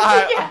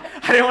 I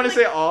didn't want to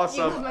say awesome.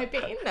 You love my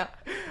pain? No.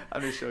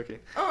 I'm just joking.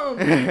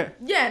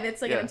 Yeah, and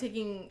it's like,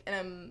 and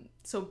I'm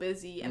so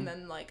busy, and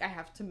then, like, I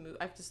have to move.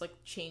 I have to, like,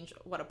 change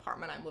what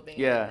apartment I'm living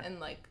in. And,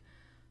 like,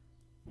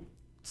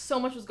 so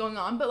much was going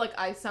on, but like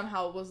I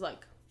somehow was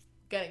like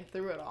getting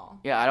through it all.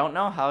 I don't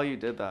know how you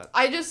did that.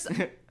 I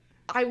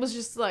was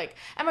just like,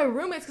 and my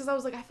roommates, because I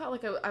was like, I felt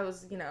like I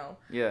was, you know,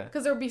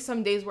 because there would be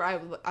some days where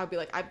I'd be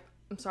like,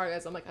 I'm sorry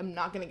guys, I'm like, I'm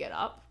not gonna get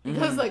up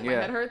because like my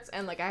head hurts,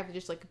 and like I have to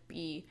just like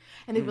be,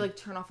 and they'd be like,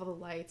 turn off all the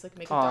lights, like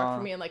make it dark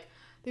for me, and like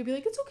they'd be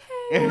like, it's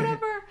okay,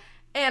 whatever.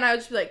 And I would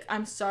just be like,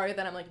 I'm sorry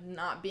that I'm like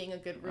not being a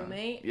good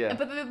roommate.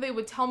 But then they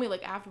would tell me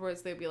like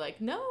afterwards, they'd be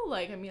like, no,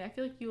 like I mean, I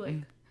feel like you like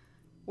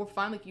were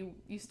fine, like you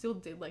still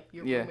did like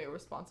your roommate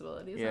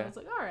responsibilities. And I was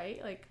like, all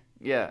right, like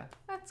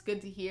that's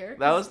good to hear.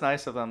 That was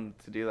nice of them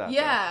to do that.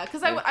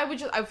 Because I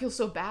would feel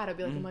so bad. I'd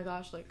be like, oh my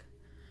gosh, like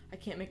I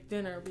can't make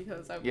dinner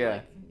because I'm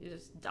like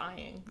just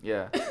dying.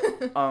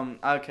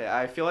 Okay,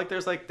 I feel like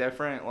there's like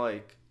different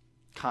like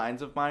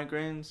kinds of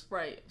migraines.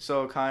 Right.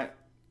 So kind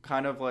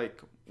of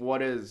like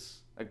what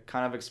is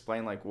kind of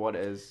explain like what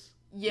is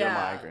your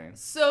migraine.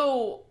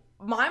 So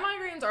my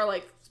migraines are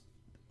like,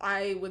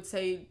 I would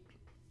say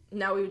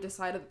now we've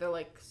decided that they're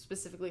like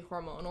specifically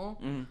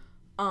hormonal.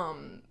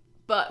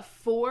 But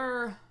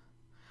for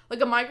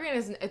like a migraine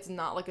it's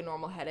not like a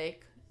normal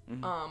headache.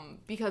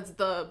 Because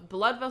the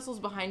blood vessels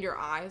behind your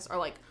eyes are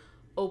like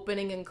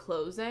opening and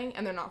closing,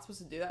 and they're not supposed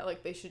to do that.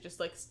 Like they should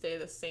just like stay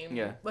the same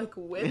like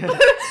width.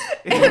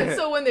 And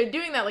so when they're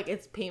doing that, like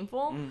it's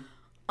painful.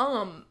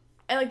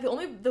 And like the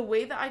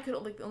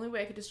only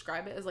way I could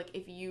describe it is like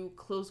if you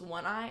close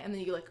one eye and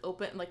then you like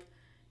open, like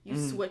you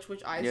switch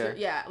which eyes you're,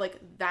 like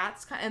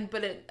that's kind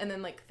of, and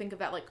then like think of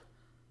that like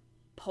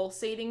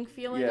pulsating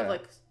feeling of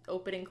like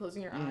opening,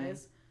 closing your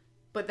eyes,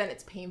 but then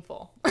it's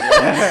painful. So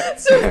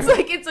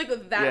it's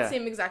like that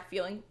same exact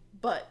feeling,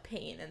 but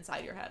pain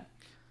inside your head.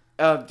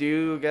 Do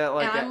you get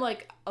like? And I'm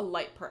like a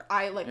light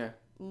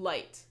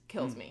light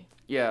kills me.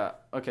 Yeah.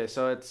 Okay.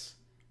 So it's.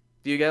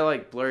 Do you get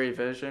like blurry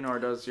vision, or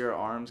does your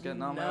arms get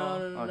numb?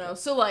 No.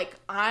 So like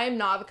I'm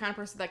not the kind of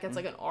person that gets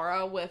like an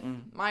aura with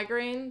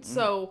migraine.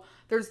 So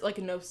there's like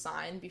no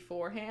sign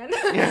beforehand,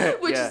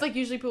 which is like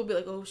usually people be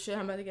like, oh shit,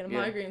 I'm about to get a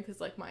migraine because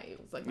like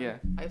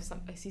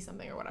I see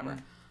something or whatever.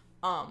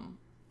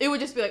 It would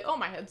just be like, oh,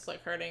 my head's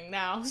like hurting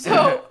now.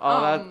 So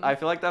I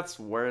feel like that's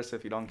worse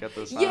if you don't get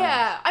those signs.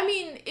 Yeah, I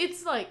mean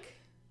it's like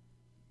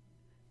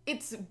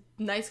it's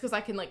nice because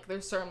I can like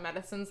there's certain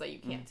medicines that you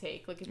can't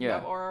take like if you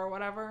have aura or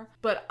whatever.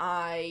 But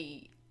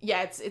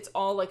yeah, it's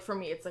all like, for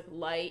me, it's like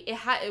light.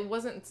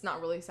 It's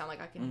not really sound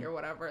like I can hear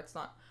whatever.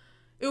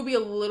 It would be a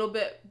little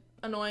bit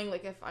annoying,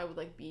 like if I would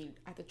like be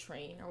at the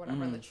train or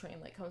whatever, and the train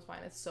like comes by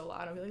and it's so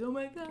loud, I'd be like, oh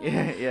my god.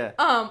 Yeah.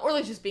 Or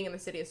like just being in the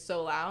city is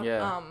so loud.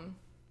 Yeah. And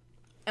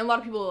a lot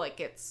of people like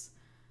it's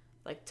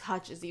like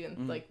touch is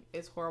even like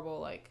is horrible,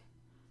 like,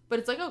 but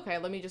it's like, okay,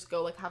 let me just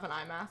go like have an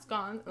eye mask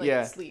on,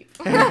 like sleep.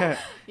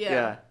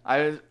 Yeah.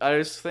 I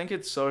just think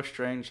it's so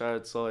strange that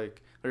it's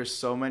like there's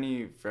so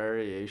many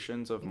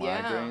variations of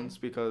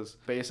migraines, because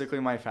basically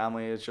my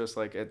family is just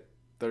like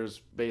there's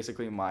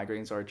basically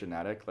migraines are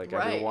genetic, like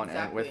everyone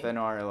within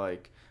our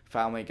like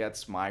family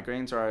gets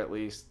migraines, or at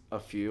least a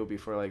few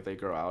before like they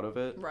grow out of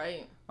it.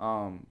 Right.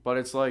 But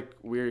it's like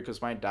weird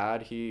because my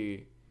dad,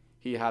 he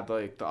had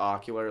like the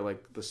ocular,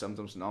 like the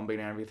symptoms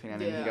numbing and everything,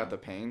 and then he got the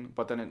pain,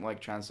 but then it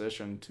like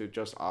transitioned to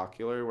just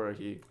ocular, where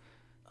he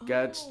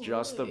gets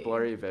just the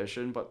blurry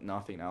vision but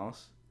nothing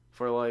else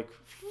for like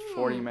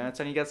 40 minutes,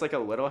 and he gets like a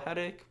little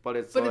headache, but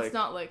it's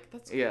not like,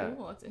 that's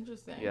cool. That's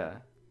interesting. Yeah.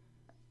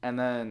 And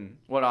then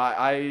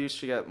I used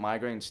to get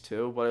migraines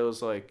too, but it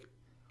was like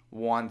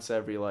once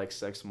every like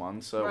 6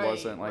 months, so it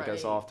wasn't like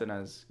as often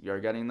as you're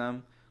getting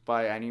them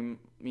by any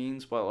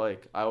means, but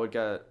like I would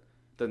get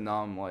the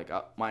numb, like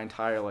my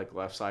entire like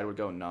left side would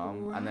go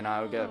numb, and then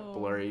I would get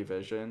blurry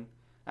vision,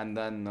 and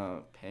then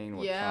the pain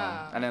would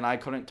come, and then I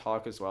couldn't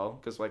talk as well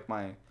because like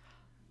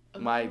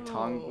my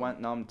tongue went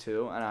numb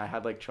too, and I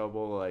had like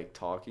trouble like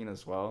talking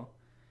as well,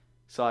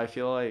 so I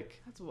feel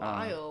like that's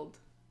wild.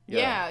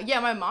 Yeah,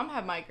 my mom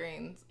had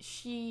migraines.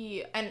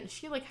 She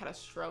like had a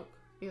stroke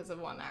because of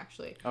one,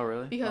 actually. Oh,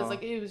 really? Because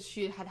like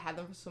she had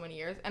them for so many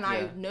years, and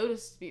I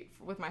noticed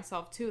with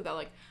myself too that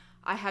like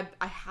I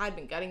had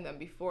been getting them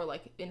before,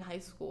 like in high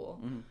school.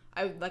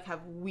 I would like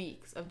have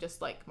weeks of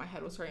just like my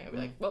head was hurting. I'd be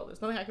like, well,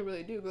 there's nothing I could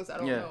really do because I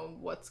don't know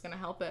what's gonna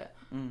help it.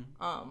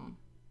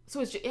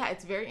 So it's just,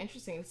 it's very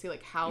interesting to see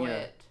like how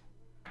it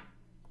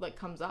like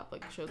comes up,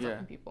 like shows up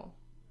in people.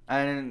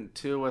 And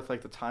too with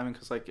like the timing,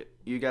 because like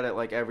you get it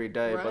like every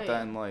day, but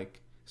then like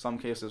some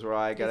cases where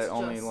I get it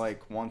only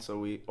like once a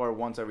week or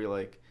once every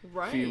like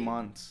few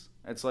months.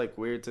 It's like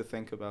weird to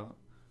think about.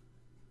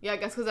 Yeah, I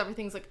guess because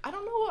everything's like, I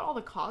don't know what all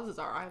the causes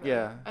are either.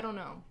 Yeah. I don't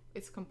know.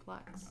 It's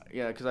complex.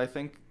 Yeah, because I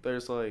think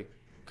there's like,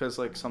 because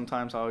like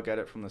sometimes I would get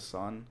it from the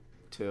sun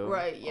too.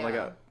 Right, yeah. Like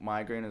a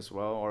migraine as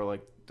well, or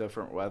like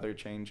different weather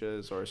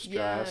changes or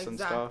stress and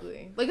stuff.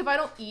 Like if I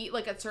don't eat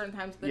like at certain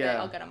times of the day,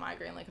 I'll get a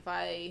migraine. Like if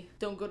I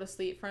don't go to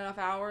sleep for enough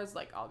hours,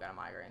 like I'll get a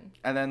migraine.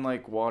 And then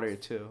like water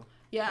too.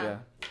 Yeah.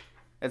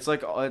 It's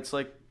like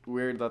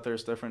weird that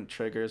there's different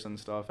triggers and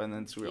stuff, and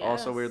it's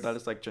also weird that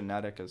it's like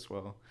genetic as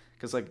well,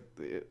 because like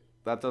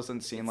that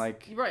doesn't seem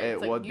like it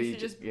would be.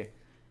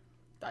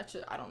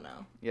 I don't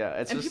know. Yeah,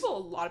 it's and just, a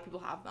lot of people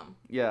have them.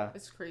 Yeah,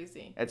 it's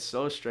crazy. It's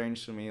so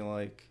strange to me,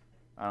 like.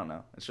 I don't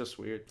know. It's just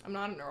weird. I'm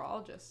not a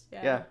neurologist.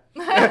 Yeah.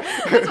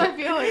 That's what I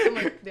feel like. I'm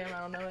like, damn, I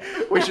don't know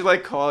it. We should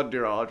like call a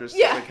neurologist.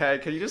 Yeah. Like, hey,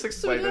 can you just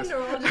explain this?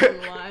 Neurologist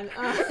online.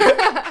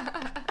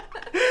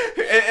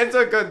 It's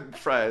a good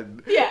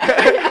friend.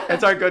 Yeah.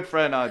 It's our good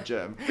friend,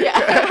 Jim.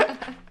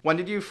 Yeah. When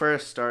did you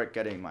first start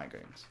getting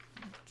migraines?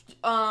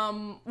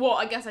 Well,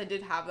 I guess I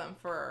did have them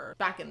for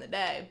back in the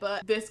day,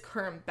 but this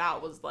current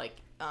bout was like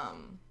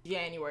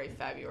January,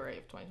 February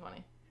of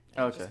 2020.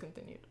 And it just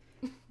continued.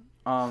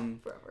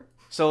 Forever.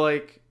 So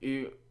like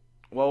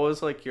what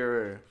was like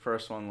your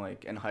first one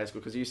like in high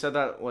school? Because you said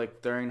that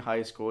like during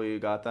high school you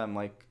got them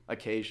like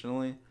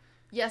occasionally.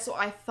 Yeah, so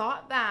I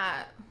thought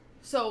that.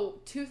 So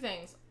 2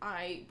 things.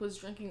 I was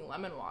drinking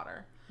lemon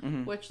water,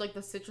 which like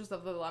the citrus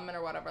of the lemon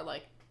or whatever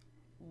like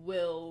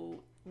will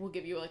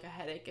give you like a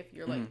headache if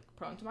you're like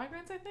prone to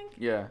migraines, I think.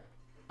 Yeah.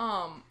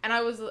 And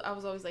I was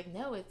always like,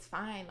 no, it's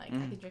fine. Like I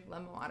can drink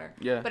lemon water.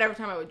 Yeah. But every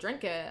time I would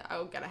drink it, I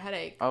would get a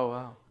headache. Oh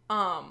wow.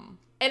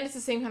 And it's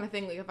the same kind of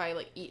thing, like, if I,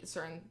 like, eat a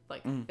certain,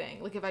 like,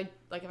 thing. Like, if I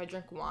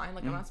drink wine,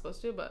 like, I'm not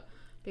supposed to, but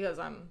because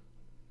I'm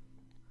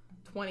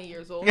 20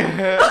 years old.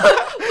 But,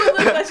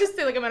 like, let's just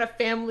say, like, I'm at a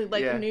family,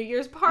 like, New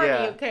Year's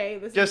party, okay?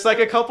 This just, like,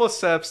 a couple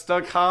sips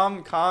to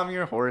calm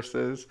your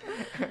horses.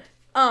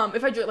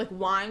 If I drink, like,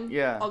 wine,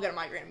 I'll get a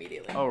migraine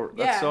immediately. Oh,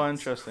 that's so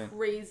interesting. It's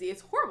crazy.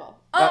 It's horrible.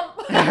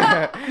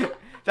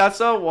 That's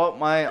what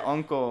my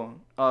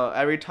uncle,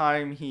 every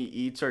time he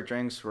eats or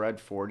drinks Red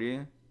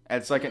 40...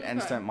 It's like an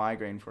instant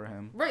migraine for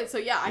him. Right, so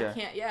I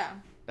can't,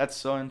 That's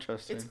so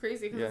interesting. It's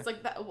crazy, because it's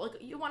like that,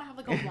 like, you want to have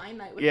like a wine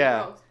night with your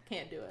girls.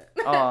 Can't do it.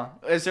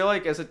 Is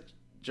it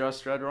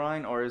just red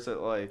wine, or is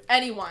it like...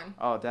 Any wine.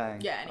 Oh,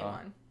 dang. Yeah, any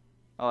wine.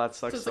 Oh, that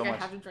sucks so like much.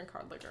 I have to drink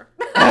hard liquor.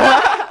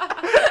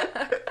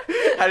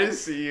 I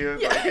just see you,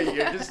 like,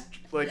 you're just,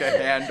 like, a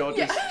handle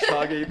just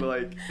chugging,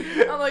 like...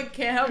 I'm like,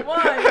 can't have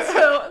wine,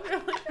 so...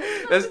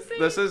 Like,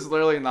 this is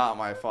literally not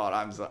my fault,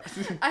 I'm sorry.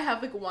 I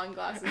have, like, wine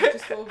glasses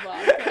just full of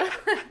vodka.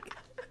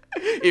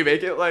 You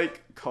make it,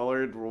 like,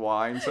 colored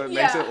wine, so it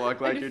makes it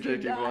look like you're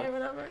drinking wine.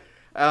 Whatever.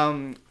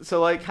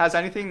 So, like, has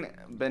anything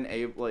been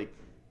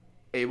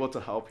able to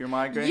help your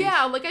migraines?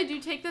 Yeah, like, I do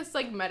take this,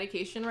 like,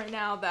 medication right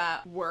now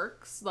that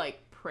works, like,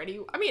 I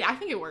mean, I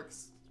think it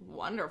works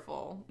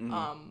wonderful.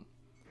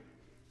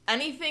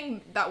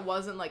 anything that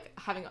wasn't like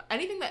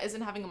anything that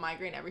isn't having a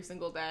migraine every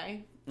single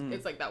day,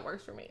 it's like that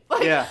works for me.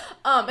 Like, yeah.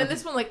 And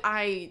this one, like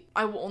I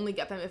will only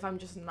get them if I'm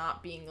just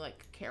not being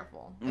like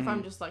careful. If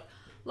I'm just like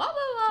la la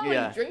la,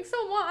 like drink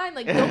some wine,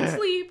 like don't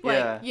sleep,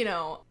 like you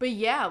know. But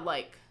yeah,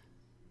 like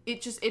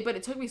but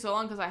it took me so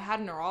long because I had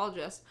a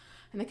neurologist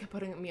and they kept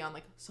putting me on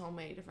like so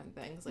many different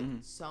things, like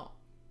so.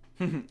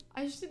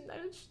 I just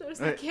there's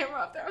the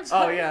camera up there. I'm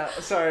sorry. Oh yeah,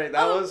 sorry.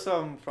 That was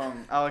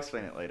from. I'll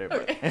explain it later.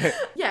 But. Okay.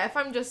 Yeah, if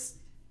I'm just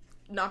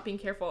not being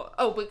careful.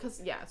 Oh,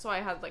 because so I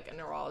had like a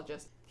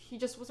neurologist. He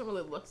just wasn't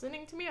really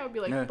listening to me. I would be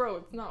like, bro,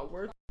 it's not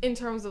working. In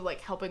terms of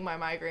like helping my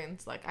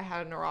migraines, like I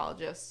had a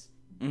neurologist,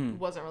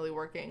 wasn't really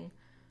working,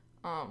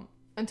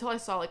 until I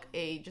saw like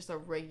just a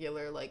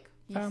regular like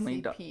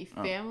PCP,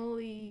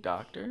 family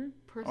doctor,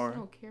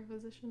 personal care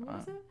physician. What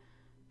was it?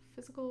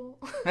 Physical.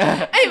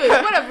 Anyways,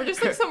 whatever.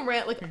 Just like some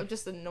rant, like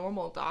just a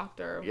normal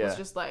doctor was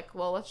just like,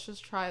 well, let's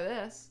just try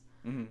this,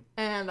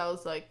 and I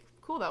was like,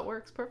 cool, that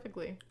works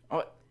perfectly.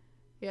 Oh.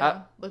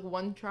 Yeah, like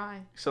one try.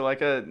 So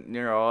like a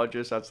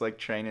neurologist that's like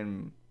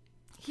training.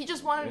 He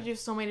just wanted to do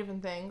so many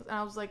different things, and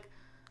I was like,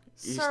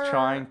 he's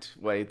trying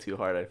way too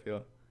hard, I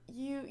feel.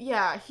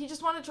 He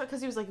just wanted to try, because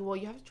he was like, well,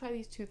 you have to try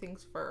these 2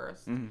 things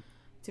first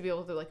to be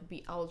able to like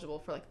be eligible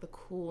for like the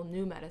cool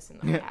new medicine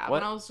that we have.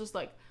 And I was just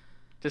like,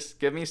 just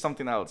give me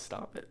something that would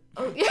stop it.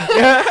 Oh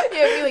yeah.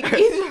 Be like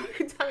easier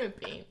every time in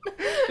pain.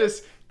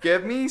 Just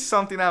give me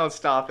something that would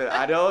stop it.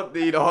 I don't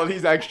need all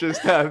these extra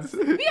steps.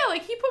 Yeah,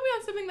 like he put me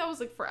on something that was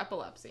like for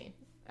epilepsy.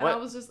 And I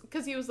was just,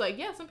 because he was like,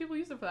 yeah, some people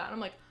use it for that. And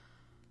I'm like,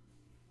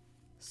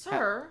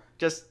 sir,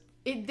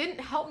 it didn't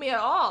help me at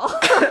all.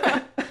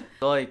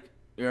 So like,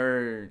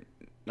 you're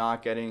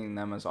not getting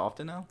them as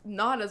often now?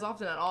 Not as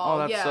often at all.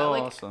 Oh, that's so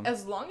awesome.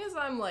 As long as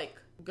I'm like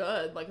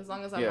good, like as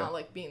long as I'm not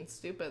like being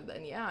stupid,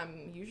 then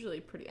I'm usually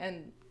pretty,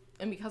 and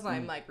because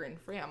I'm migraine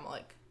free, I'm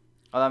like,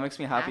 oh, that makes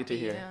me happy to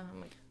hear. Yeah,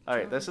 I'm like, all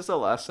right, this is a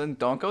lesson.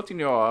 Don't go to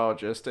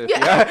neurologist if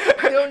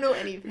I don't know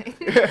anything.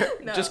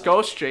 No. Just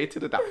go straight to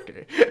the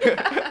doctor. To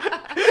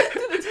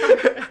the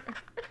doctor.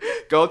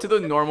 Go to the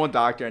normal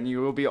doctor and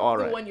you will be all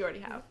right. The one you already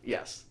have.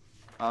 Yes.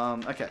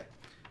 Okay.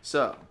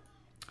 So,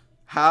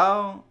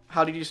 how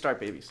did you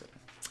start babysitting?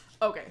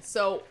 Okay,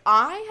 so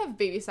I have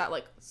babysat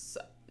like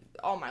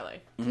all my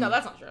life. No,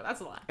 that's not true.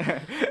 That's a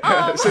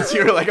lie. Since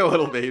you were like a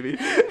little baby.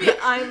 Yeah,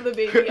 I'm the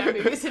baby. I'm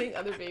babysitting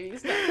other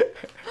babies. No.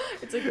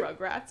 It's like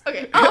Rugrats.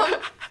 Okay.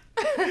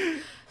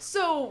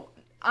 So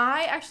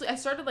I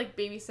started like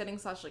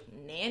babysitting / like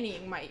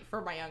nannying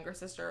for my younger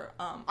sister.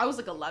 I was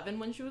like 11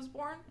 when she was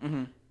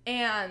born,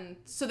 and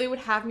so they would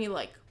have me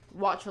like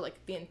watch her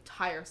like the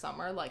entire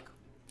summer, like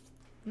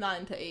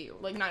 9 to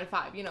 8, like 9 to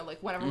 5. You know, like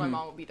whenever my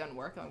mom would be done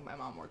work. Like, my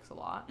mom works a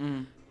lot.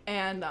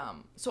 And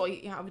so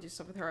I would do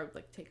stuff with her. I would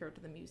like take her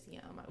to the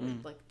museum. I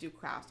would like do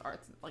crafts,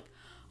 arts, like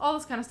all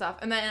this kind of stuff.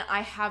 And then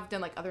I have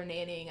done like other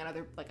nannying and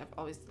other, like I've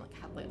always like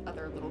had like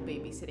other little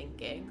babysitting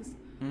gigs.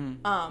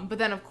 But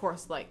then of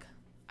course like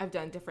I've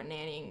done different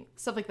nannying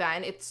stuff like that,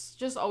 and it's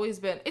just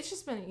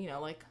been you know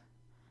like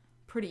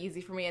pretty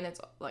easy for me. And it's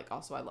like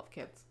also I love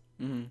kids.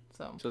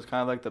 So it's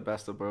kind of like the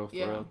best of both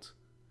worlds.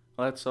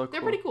 Well, that's so cool.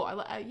 They're pretty cool.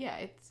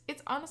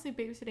 It's honestly,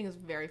 babysitting is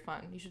very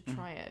fun. You should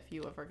try it if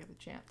you ever get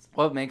the chance.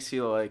 What makes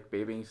you like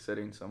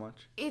babysitting so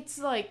much? It's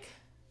like,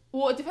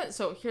 well, it depends.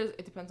 So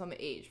it depends on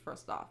the age.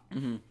 First off,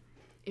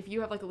 if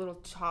you have like a little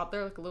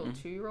toddler, like a little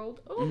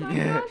 2-year-old, oh my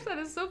gosh, that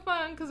is so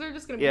fun, because they're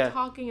just gonna be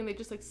talking and they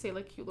just like say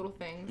like cute little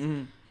things,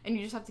 and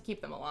you just have to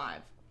keep them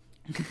alive.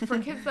 For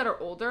kids that are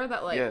older,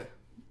 that like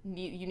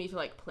you need to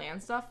like plan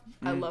stuff.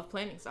 I love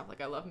planning stuff. Like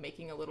I love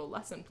making a little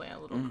lesson plan, a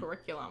little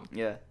curriculum.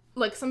 Yeah.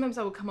 Like sometimes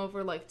I would come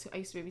over, like I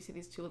used to babysit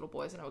these 2 little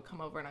boys, and I would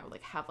come over and I would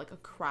like have like a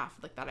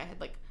craft like that I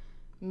had like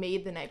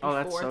made the night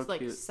before to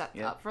like set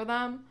up for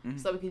them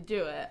so that we could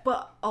do it.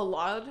 But a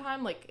lot of the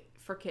time, like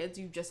for kids,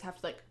 you just have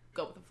to like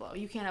go with the flow.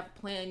 You can't have a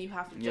plan. You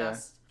have to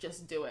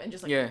just do it and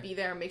just like be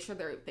there and make sure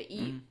they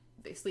eat,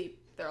 they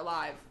sleep, they're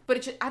alive. But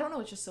it's just, I don't know,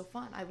 it's just so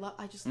fun.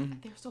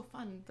 They're so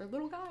fun. They're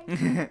little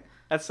guys.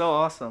 That's so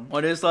awesome.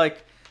 What is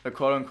like the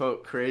quote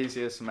unquote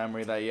craziest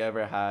memory that you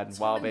ever had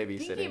while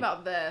babysitting? Thinking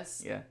about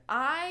this,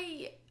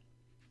 I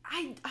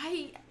haven't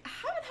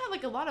had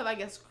like a lot of, I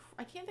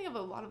can't think of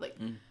a lot of like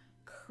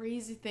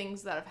crazy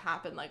things that have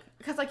happened, like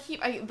because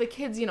the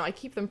kids, you know, I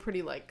keep them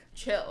pretty like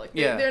chill, like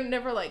they're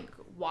never like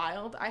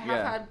wild. I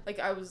have had like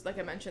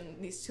I mentioned,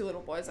 these 2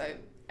 little boys I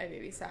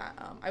babysat.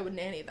 I would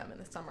nanny them in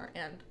the summer,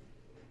 and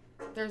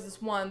there's this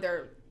one,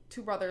 they're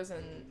 2 brothers,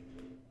 and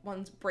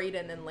one's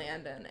Brayden and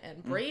Landon,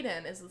 and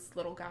Brayden is this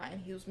little guy,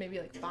 and he was maybe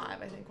like 5,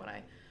 I think,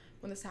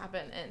 when this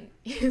happened, and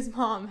his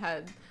mom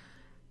had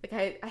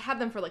like I had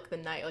them for like the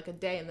night, like a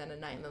day and then a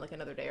night and then like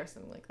another day or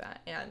something like that,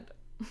 and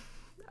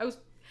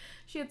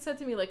she had said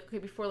to me like, okay,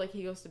 before like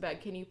he goes to bed,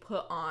 can you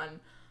put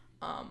on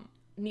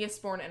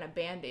Neosporin and a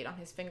Band-Aid on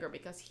his finger,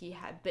 because he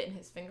had bitten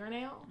his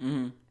fingernail,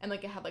 and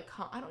like it had like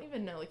I don't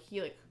even know, like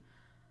he like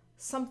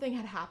something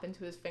had happened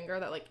to his finger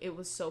that like it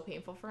was so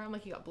painful for him,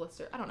 like he got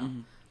blistered, I don't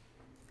know.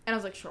 And I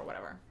was like, sure,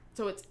 whatever.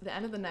 So it's the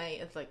end of the night.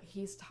 It's like,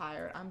 he's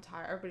tired. I'm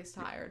tired. Everybody's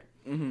tired.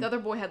 The other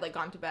boy had, like,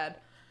 gone to bed.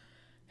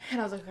 And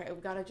I was like, okay,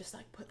 we gotta just,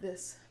 like, put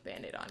this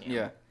Band-Aid on you.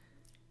 Yeah.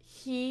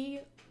 He,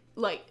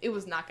 like, it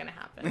was not gonna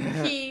happen.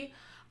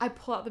 I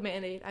pull out the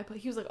Band-Aid.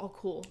 He was like, oh,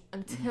 cool.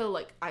 Until,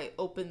 like, I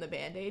opened the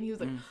Band-Aid. And he was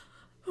like,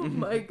 oh,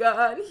 my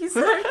God. He's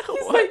like,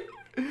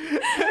 and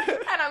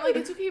I'm like,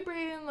 it's okay,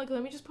 Brayden. Like,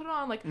 let me just put it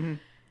on. Like,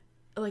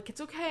 like,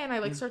 it's okay. And I,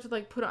 like, start to,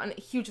 like, put it on.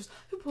 He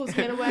pulls his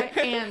hand away.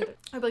 And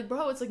I'm like,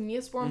 bro, it's, like,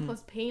 Neosporin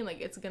plus pain. Like,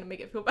 it's gonna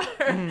make it feel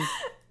better.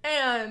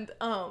 And,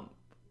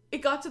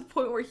 it got to the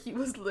point where he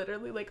was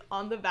literally, like,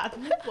 on the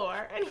bathroom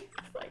floor, and he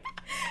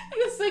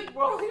was, like,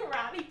 rolling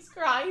around, he's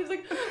crying, he's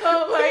like,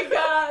 oh my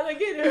God, like,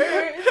 it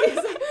hurts, he's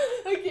like,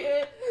 I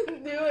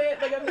can't do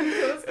it, like, I'm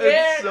so scared.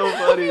 It's so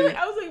funny.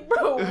 I was like,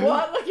 bro,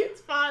 what, like,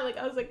 it's fine, like,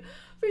 I was like,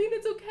 Brayden,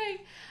 it's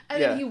okay,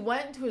 and then he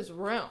went to his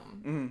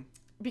room,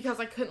 because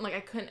I couldn't,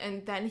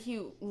 and then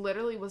he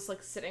literally was,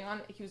 like,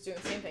 he was doing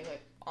the same thing,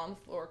 like, on the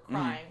floor,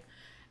 crying,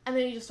 and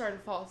then he just started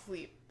to fall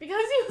asleep.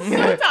 Because he was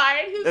so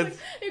tired. He was like,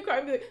 he'd cry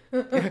and be like,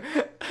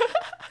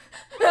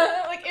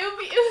 like,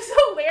 it was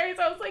hilarious.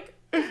 I was like,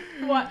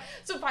 what?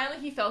 So finally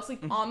he fell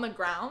asleep on the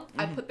ground.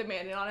 I put the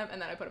Band-Aid on him,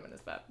 and then I put him in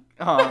his bed.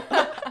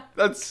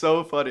 That's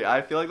so funny.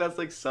 I feel like that's,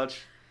 like,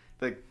 such,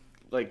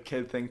 like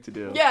kid thing to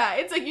do. Yeah,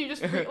 it's like you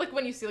just, like,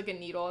 when you see, like, a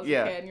needle as a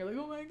kid, and you're like,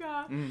 oh my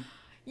God.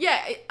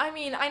 Yeah, I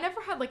mean, I never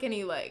had, like,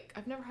 any, like,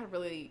 I've never had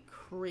really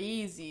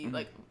crazy,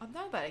 like,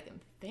 not that I can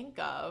think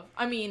of.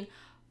 I mean...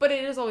 But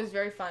it is always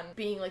very fun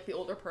being, like, the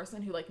older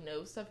person who, like,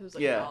 knows stuff, who's,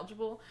 like,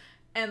 knowledgeable.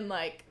 And,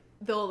 like,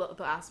 they'll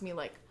ask me,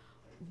 like,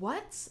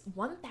 what's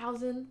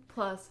 1,000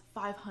 plus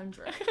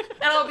 500?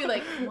 And I'll be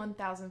like,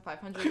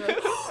 1,500. They're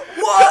like,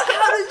 what?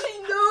 How did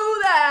she know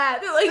that?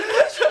 They're like,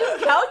 she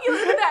just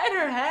calculated that in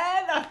her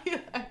head? I'll be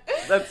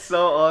like, that's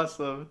so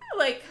awesome.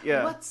 Like,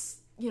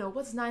 what's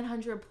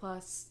 900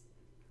 plus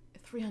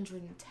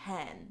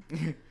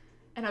 310?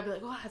 And I'd be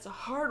like, oh, that's a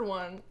hard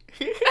one,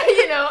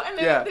 you know. And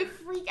they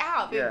freak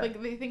out.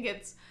 They think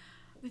it's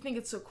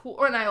so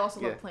cool. And I also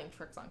love playing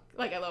tricks on.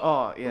 Like, I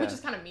love, which is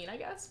kind of mean, I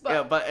guess.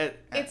 But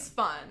it's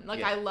fun.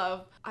 Like, I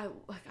love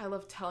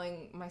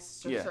telling my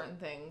sister certain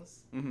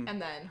things, and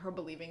then her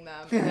believing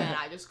them, and then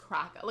I just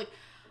crack. Like,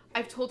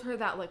 I've told her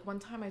that. Like, one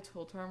time I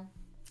told her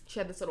she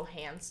had this little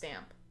hand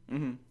stamp,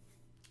 and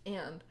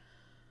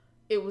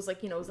it was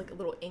like, it was like a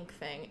little ink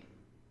thing.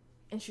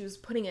 And she was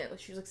putting it, like,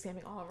 she was, like,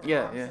 stamping all over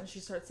her arms. And she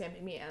started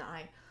stamping me, and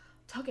I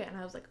took it, and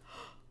I was like,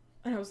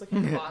 and I was, like,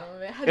 at the bottom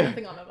of it. It had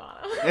nothing on the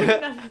bottom.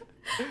 And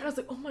I was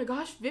like, oh, my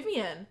gosh,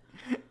 Vivian,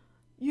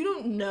 you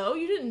didn't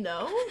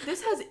know?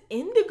 This has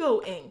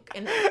indigo ink.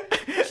 And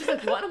she's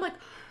like, what? And I'm like,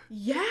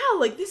 yeah,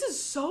 like, this is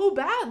so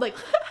bad. Like,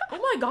 oh,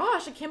 my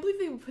gosh, I can't believe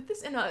they put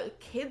this in a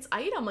kid's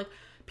item. Like,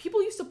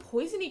 people used to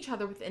poison each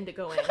other with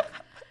indigo ink.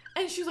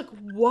 And she was like,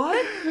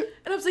 what?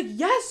 And I was like,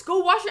 yes, go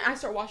wash it. And I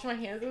start washing my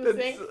hands in the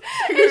sink.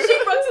 And she runs to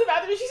the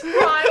bathroom and she's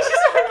crying.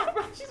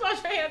 She's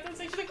washing her hands in the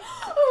sink. She's like,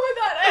 oh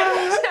my God. And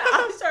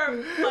I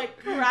start, like,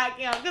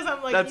 cracking up because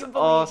I'm like, that's you believe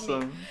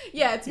awesome. Me.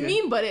 Yeah, it's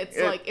mean, but it's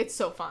like, it's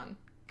so fun.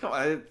 Come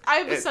on. I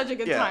have such a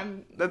good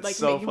time, like,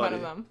 so making fun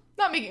of them.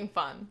 Not making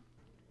fun.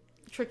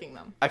 Tricking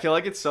them. I feel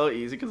like it's so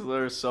easy because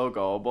they're so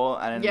gullible,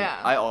 and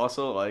I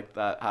also like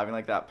that, having,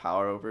 like, that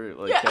power over,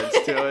 like,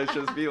 kids too. It's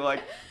just be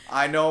like,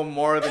 I know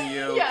more than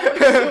you. Yeah, like,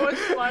 so much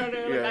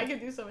smarter. Like, I can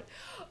do so much.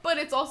 But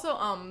it's also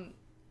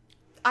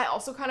I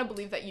also kind of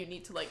believe that you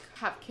need to, like,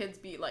 have kids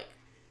be, like,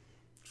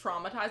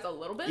 traumatized a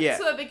little bit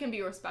so that they can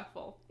be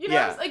respectful. You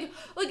know,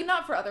 like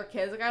not for other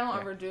kids. Like, I don't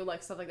ever do,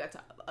 like, stuff like that to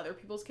other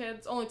people's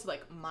kids. Only to,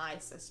 like, my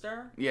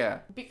sister. Yeah.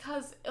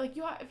 Because, like,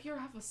 if you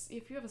have a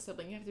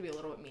sibling, you have to be a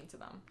little bit mean to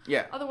them.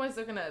 Yeah. Otherwise,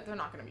 they're not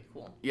gonna be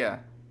cool. Yeah.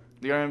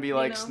 They're gonna be,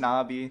 like,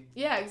 snobby.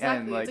 Yeah,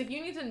 exactly. And, like, it's like,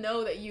 you need to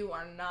know that you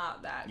are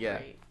not that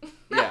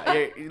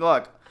great.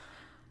 Look,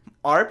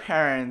 our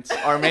parents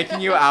are making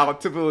you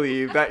out to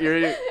believe that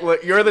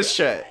you're the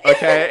shit.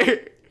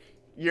 Okay.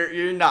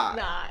 You're not.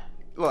 Not.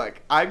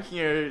 Look, I'm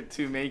here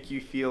to make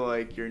you feel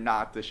like you're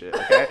not the shit,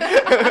 okay?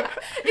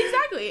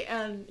 Exactly.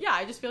 And yeah,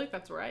 I just feel like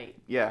that's right.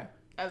 Yeah.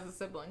 As a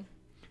sibling.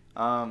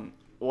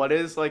 What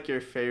is, like,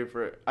 your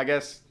favorite, I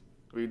guess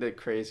we did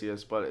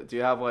craziest, but do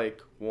you have,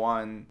 like,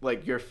 one,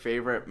 like, your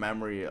favorite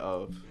memory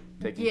of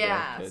taking care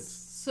of kids?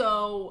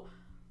 So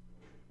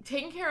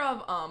taking care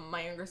of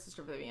my younger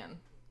sister Vivian,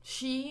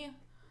 she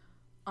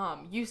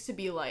used to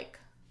be, like,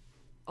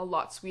 a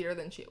lot sweeter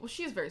than she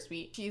is very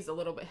sweet. She has a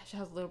little bit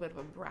of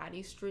a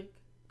bratty streak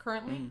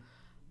currently.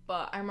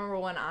 But I remember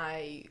when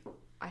I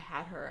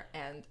had her,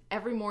 and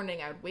every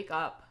morning I would wake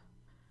up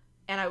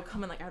and I would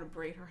come and, like, I would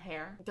braid her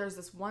hair. There's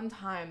this one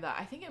time that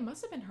I think it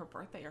must have been her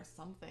birthday or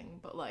something,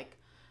 but, like,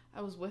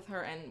 I was with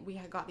her and we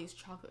had got these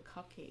chocolate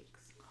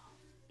cupcakes.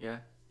 Yeah.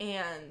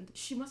 And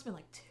she must have been,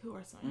 like, 2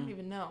 or something. I don't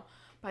even know.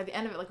 By the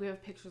end of it, like, we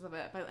have pictures of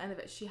it. By the end of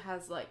it, she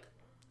has, like,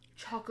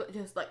 chocolate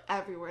just, like,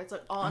 everywhere. It's,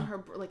 like, on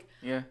her, like,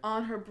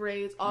 on her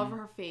braids, all over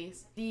her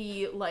face.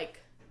 The,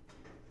 like,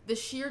 the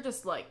sheer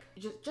just, like,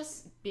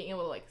 just being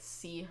able to, like,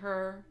 see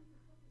her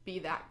be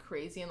that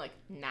crazy and, like,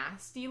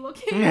 nasty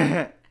looking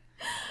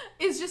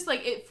it's just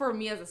like it for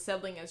me as a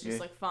sibling. It's just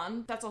like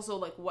fun. That's also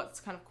like what's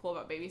kind of cool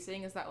about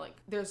babysitting is that like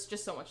there's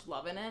just so much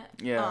love in it.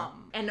 Yeah.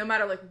 And no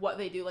matter like what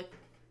they do, like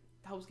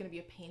that was gonna be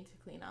a pain to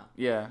clean up.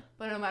 Yeah.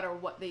 But no matter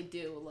what they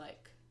do,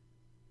 like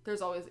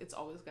it's always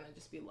gonna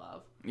just be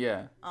love.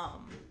 Yeah.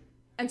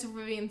 And so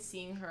Vivian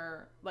seeing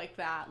her like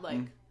that,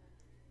 like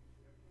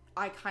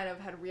I kind of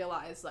had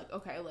realized like,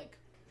 okay, like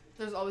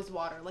there's always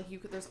water, like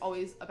there's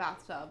always a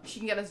bathtub. She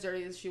can get as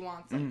dirty as she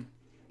wants, like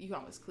you can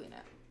always clean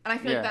it. And I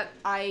feel like that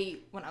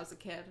when I was a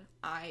kid,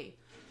 I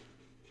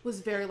was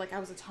very like I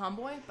was a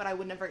tomboy, but I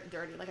would never get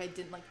dirty. Like I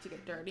didn't like to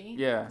get dirty.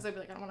 Yeah. Because I'd be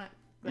like, I don't want to.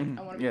 Like,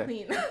 I want to be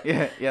clean.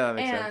 Yeah, that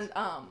makes sense.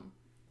 And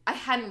I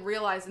hadn't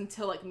realized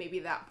until like maybe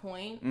that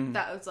point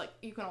that it's like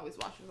you can always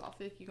wash yourself.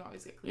 Like, you can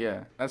always get clean.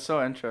 Yeah, that's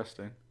so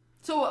interesting.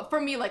 So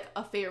for me, like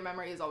a favorite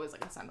memory is always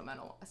like a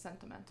sentimental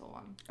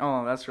one.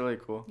 Oh, that's really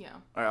cool. Yeah.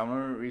 All right, I'm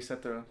gonna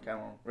reset the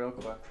camera real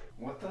quick.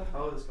 What the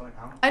hell is going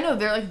on? I know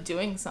they're like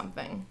doing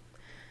something.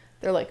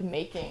 They're like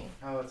making.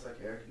 Oh, it's like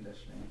air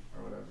conditioning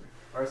or whatever.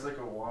 Or it's like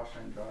a wash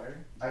and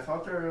dryer. I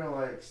thought they were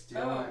like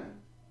stealing.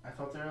 Oh. I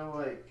thought they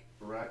were like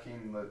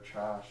wrecking the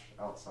trash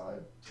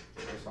outside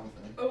or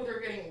something. Oh,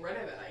 they're getting rid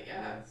of it, I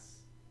guess. Yes.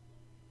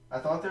 I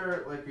thought they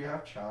were like we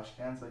have trash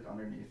cans like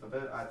underneath of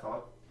it. I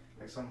thought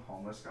like some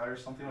homeless guy or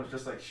something was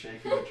just like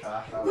shaking the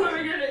trash out.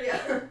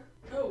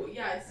 Oh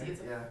yeah, I see. It's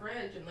a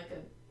fridge and like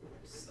a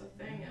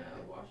thing and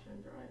a washer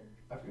and dryer.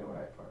 I forget where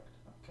I parked.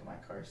 Okay, my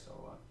car's still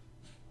alive.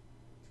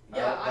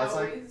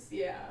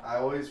 Yeah, I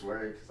always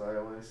worry because I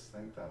always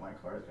think that my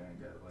car is gonna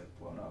get like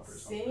blown up or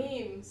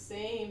something.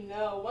 Same.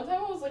 No, one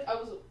time I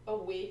was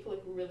awake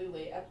like really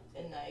late at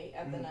night.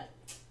 The night,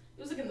 it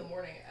was like in the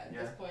morning at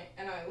this point,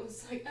 and I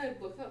was like, I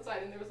looked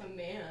outside and there was a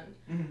man,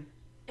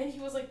 and he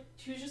was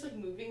just like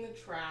moving the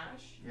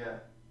trash. Yeah.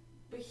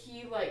 But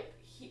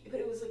but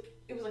it was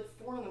like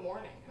 4 a.m,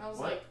 and I was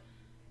like,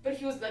 but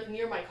he was like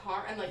near my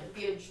car, and like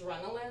the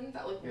adrenaline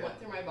that like went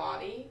through my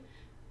body.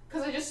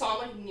 Because I just saw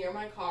him, like, near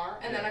my car,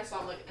 and then I saw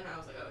him, like, and I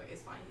was like, oh, okay,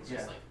 it's fine. He's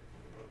just, like...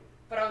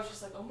 But I was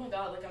just like, oh, my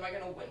God, like, am I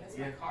going to witness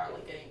my car,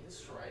 like, getting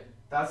destroyed?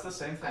 That's the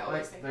same thing.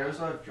 Like, there's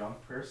a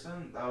drunk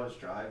person that was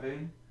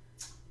driving,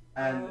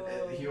 and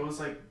he was,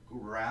 like,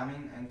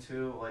 ramming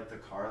into, like, the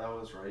car that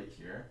was right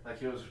here. Like,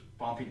 he was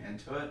bumping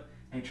into it,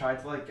 and he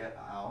tried to, like, get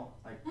out,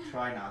 like,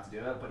 try not to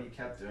do it, but he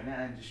kept doing it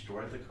and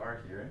destroyed the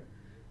car here.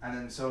 And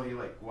then, so he,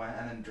 like, went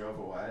and then drove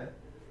away.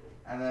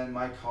 And then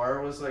my car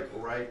was like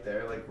right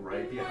there, like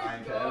right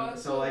behind him.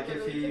 So like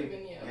if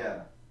he,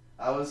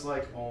 I was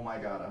like, oh my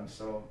God, I'm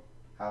so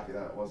happy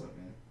that it wasn't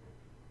me.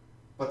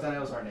 But then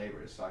it was our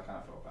neighbors, so I kind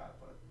of felt bad.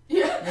 But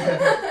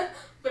yeah,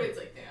 but it's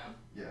like damn.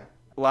 Yeah.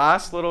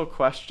 Last little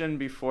question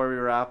before we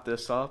wrap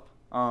this up.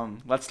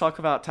 Let's talk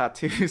about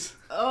tattoos.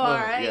 Oh, all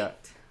right.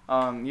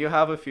 Yeah. You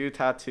have a few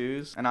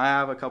tattoos, and I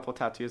have a couple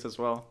tattoos as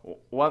well.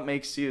 What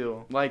makes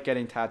you like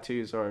getting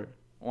tattoos or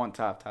want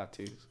to have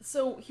tattoos?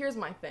 So here's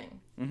my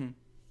thing.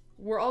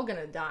 We're all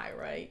gonna die,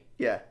 right?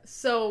 Yeah.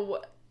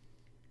 So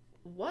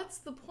what's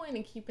the point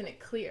in keeping it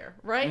clear,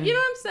 right? You know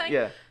what I'm saying?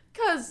 Yeah.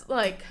 Because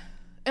like,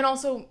 and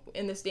also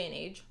in this day and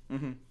age,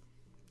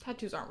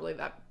 tattoos aren't really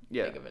that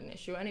big of an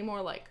issue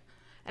anymore. Like,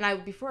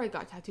 and before I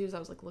got tattoos, I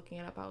was like looking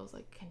it up. I was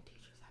like, can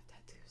teachers have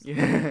tattoos?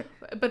 Yeah.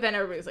 But then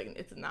everybody was like,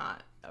 it's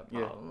not a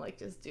problem. Like,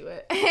 just do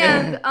it.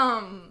 And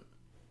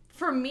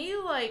for me,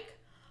 like,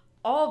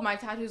 all of my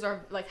tattoos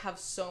are like have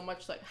so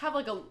much like have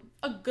like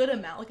a good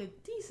amount, like a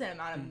decent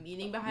amount of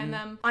meaning behind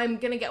them. I'm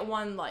gonna get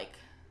one like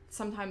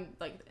sometime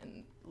like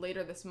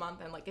later this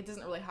month, and like it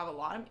doesn't really have a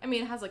lot of, I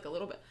mean, it has like a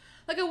little bit,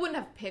 like I wouldn't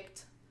have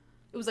picked,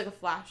 it was like a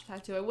flash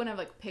tattoo, I wouldn't have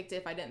like picked it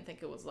if I didn't think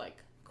it was like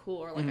cool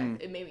or like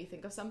it made me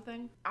think of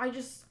something. I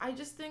just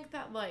think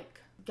that like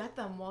get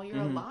them while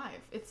you're alive.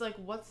 It's like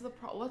what's the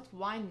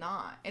why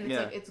not? And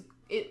it's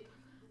like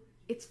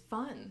it's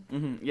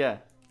fun. Yeah.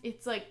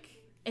 It's like,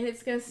 and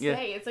it's gonna stay.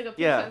 Yeah. It's like a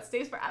picture that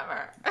stays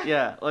forever.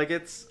 Yeah, like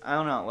it's, I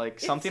don't know, like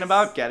something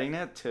about getting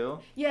it too.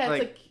 Yeah,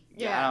 it's like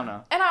I don't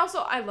know. And I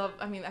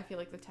feel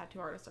like the tattoo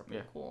artists are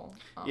pretty cool.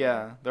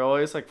 Yeah, they're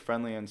always like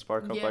friendly and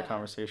spark up like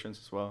conversations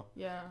as well.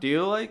 Yeah. Do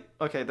you like,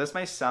 okay, this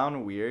might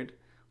sound weird,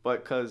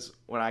 but because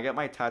when I get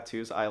my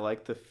tattoos, I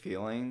like the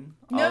feeling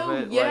of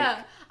it. Yeah.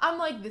 Like, I'm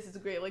like, this is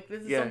great. Like,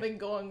 this is something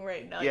going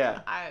right now.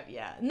 Like,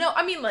 yeah. No,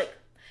 I mean, like,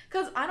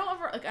 because I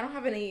don't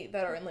have any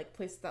that are in, like,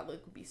 places that,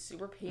 like, would be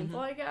super painful,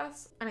 I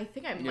guess. And I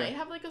think I might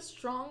have, like, a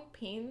strong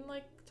pain,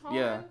 like,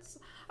 tolerance.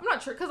 Yeah. I'm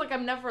not sure, because, like,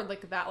 I'm never,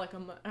 like, that, like,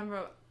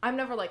 I'm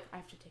never, like, I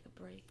have to take a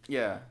break.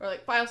 Yeah. Or,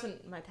 like, but I also,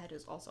 my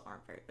tattoos also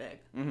aren't very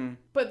big.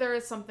 But there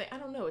is something, I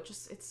don't know,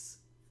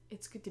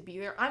 it's good to be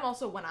there. I'm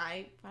also, when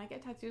I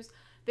get tattoos,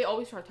 they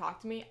always try to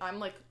talk to me. I'm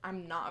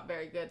not a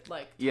very good,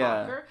 like,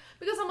 talker.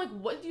 Because I'm like,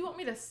 what do you want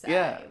me to say?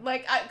 Yeah.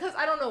 Like, because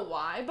I don't know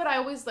why, but I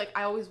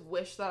always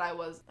wish that I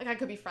was, like, I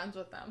could be friends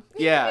with them.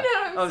 Yeah. You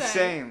know what I'm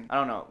saying? Same. I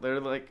don't know.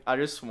 They're like, I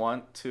just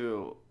want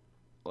to,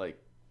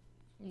 like,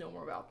 know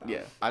more about them.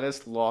 Yeah. I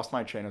just lost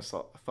my train of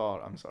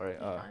thought. I'm sorry.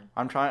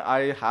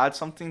 I had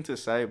something to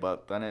say,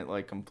 but then it,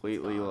 like,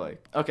 completely,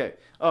 like, okay.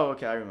 Oh,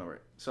 okay. I remember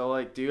it. So,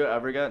 like, do you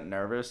ever get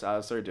nervous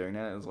as they're doing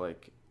it? It's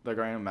like, they're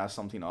going to mess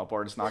something up,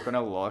 or it's not going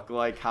to look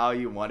like how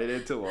you wanted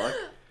it to look?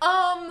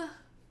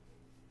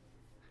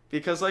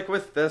 Because, like,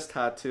 with this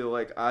tattoo,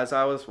 like, as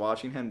I was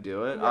watching him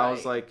do it, I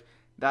was like,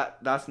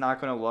 that's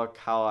not going to look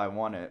how I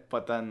want it.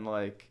 But then,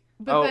 like...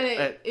 But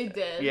then it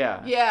did.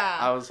 Yeah. Yeah.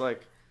 I was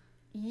like...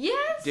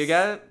 Yes! Do you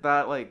get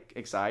that, like,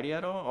 anxiety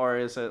at all? Or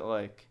is it,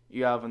 like,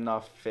 you have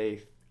enough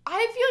faith? I feel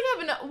like I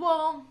have enough...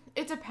 Well,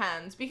 it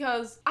depends.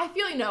 Because I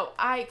feel like, no,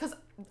 because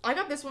I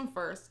got this one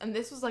first. And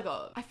this was, like,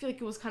 I feel like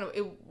it was kind of...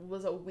 It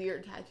was a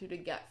weird tattoo to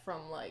get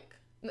from, like...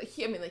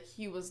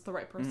 he was the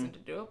right person to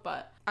do it,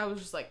 but I was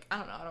just like, I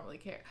don't know, I don't really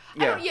care.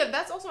 Yeah,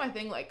 that's also my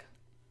thing. Like,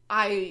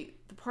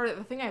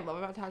 the thing I love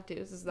about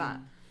tattoos is that,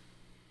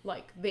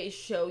 like, they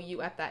show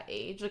you at that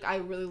age. Like, I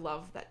really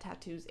love that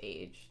tattoos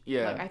age.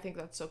 Yeah. Like, I think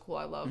that's so cool.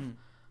 I love,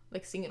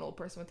 like, seeing an old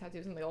person with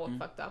tattoos and they all look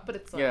fucked up, but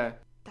it's like,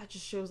 that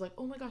just shows, like,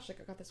 oh my gosh, like,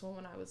 I got this one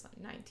when I was, like,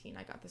 19.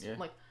 I got this one,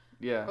 like,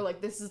 or,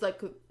 like, this is,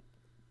 like,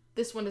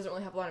 this one doesn't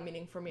really have a lot of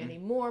meaning for me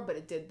anymore, but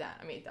it did that.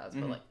 I mean, it does,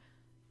 but, like,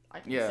 I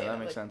can say that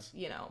makes sense.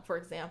 You know, for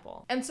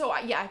example. And so,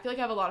 I feel like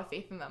I have a lot of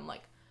faith in them.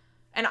 Like,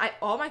 and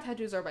all my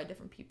tattoos are by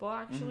different people,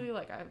 actually.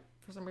 Like,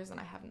 for some reason,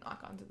 I have not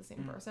gotten to the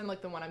same person.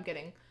 Like, the one I'm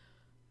getting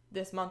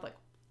this month, like,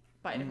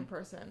 by a different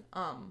person.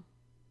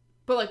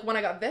 But, like, when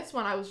I got this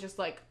one, I was just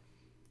like,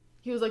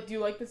 he was like, do you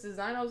like this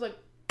design? I was like,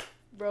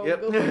 bro,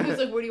 go for it. He was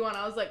like, what do you want?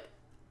 I was like,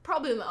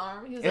 probably in the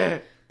arm. He was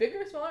like, bigger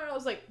or smaller? And I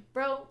was like,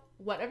 bro,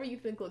 whatever you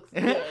think looks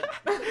good,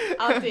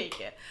 I'll take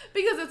it.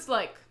 Because it's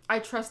like, I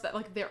trust that,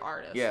 like, they're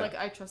artists. Yeah. Like,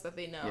 I trust that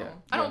they know. Yeah.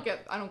 I don't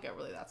get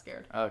really that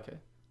scared. Okay.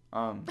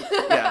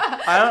 Yeah.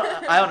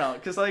 I don't know.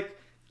 Cause, like,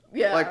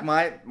 like,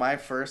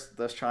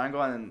 this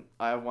triangle, and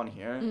I have one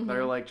here.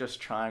 They're, like, just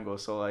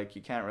triangles. So, like,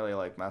 you can't really,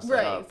 like, mess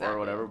that up or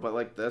whatever. But,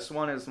 like, this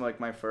one is, like,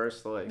 my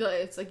first, like,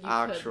 it's like you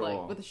actual, could,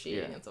 like, with the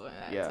shading and stuff like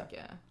that. Yeah. It's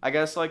like, I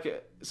guess,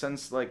 like,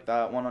 since, like,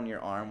 that one on your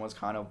arm was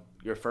kind of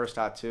your first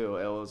tattoo,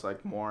 it was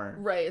like more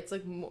it's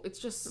like more, it's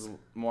just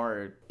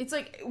more, it's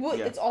like, well,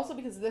 it's also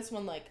because this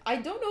one, like, I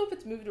don't know if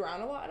it's moved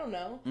around a lot, I don't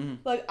know,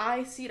 like,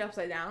 I see it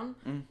upside down,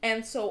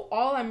 and so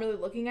all I'm really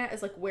looking at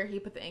is, like, where he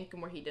put the ink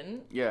and where he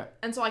didn't,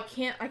 and so I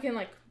can,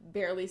 like,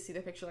 barely see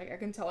the picture. Like, I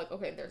can tell, like,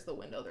 okay, there's the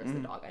window, there's the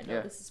dog, I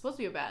know this is supposed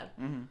to be a bed.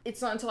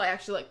 It's not until I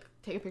actually, like,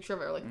 take a picture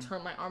of it or, like,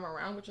 turn my arm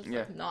around, which is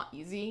like not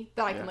easy,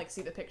 that I can, like,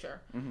 see the picture.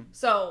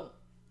 So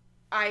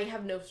I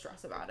have no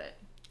stress about it.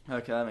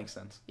 Okay, that makes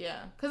sense. Yeah,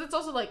 because it's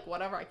also like,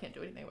 whatever, I can't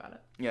do anything about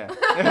it. Yeah.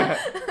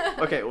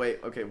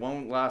 Okay,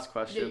 one last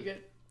question. Yeah, you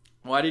good.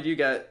 Why did you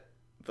get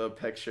the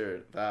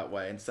picture that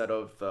way instead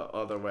of the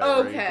other way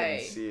where you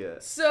couldn't see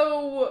it?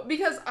 So,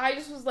 because I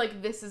just was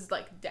like, this is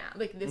like down,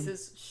 like this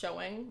is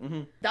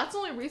showing. That's the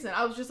only reason.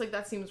 I was just like,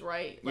 that seems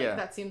right. Like,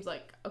 that seems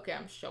like, okay,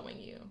 I'm showing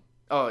you.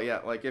 Oh, yeah,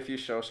 like if you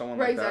show someone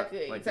like that.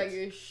 Like exactly.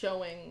 You're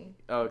showing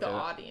the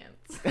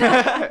audience.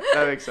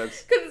 That makes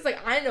sense. Because it's like,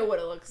 I know what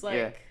it looks like.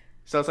 Yeah.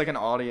 So it's like an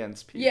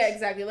audience piece. Yeah,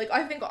 exactly. Like,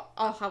 I think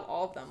I'll have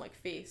all of them, like,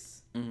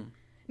 face.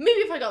 Maybe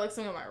if I got, like,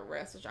 something on my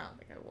wrist, which I don't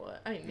think I would.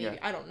 I mean, maybe.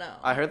 I don't know.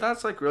 I heard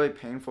that's, like, really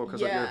painful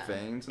because, like, your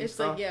veins and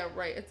stuff. It's, like,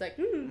 right. It's, like,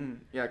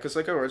 Yeah, because,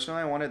 like, originally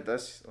I wanted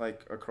this,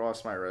 like,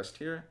 across my wrist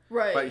here.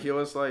 Right. But he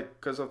was, like,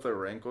 because of the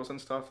wrinkles and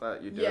stuff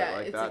that you did it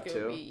like that,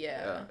 too.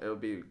 It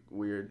would be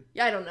weird.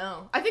 Yeah, I don't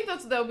know. I think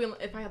that would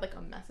be, if I had, like,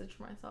 a message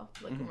for myself,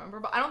 like, remember.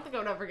 But I don't think I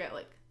would ever get,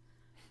 like,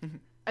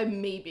 I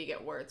maybe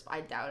get words, but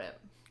I doubt it.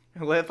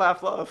 Live,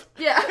 laugh, love.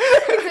 Yeah.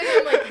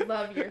 I'm like,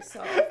 love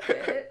yourself,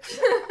 bitch.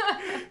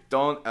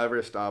 Don't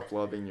ever stop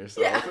loving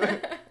yourself.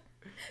 Yeah.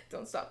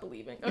 Don't stop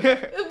believing.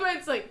 Okay. But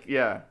it's like,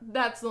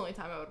 that's the only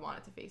time I would want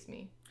it to face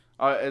me.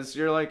 Is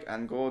your, like,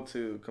 end goal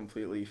to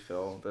completely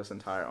fill this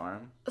entire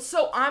arm?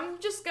 So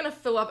I'm just gonna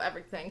fill up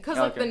everything. Because,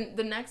 like,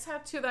 the next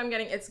tattoo that I'm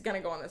getting, it's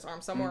gonna go on this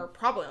arm somewhere.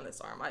 Probably on this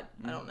arm. I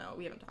don't know.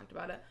 We haven't talked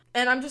about it.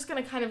 And I'm just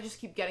gonna kind of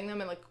just keep getting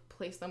them and, like,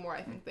 place them where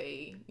I think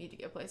they need to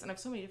get placed. And I have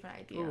so many different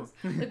ideas.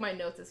 Like, my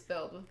notes is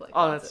filled with, like,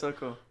 that's so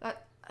cool.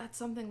 That's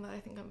something that I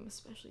think I'm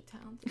especially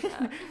talented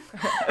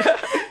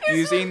at.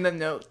 Using the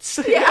notes.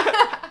 Yeah.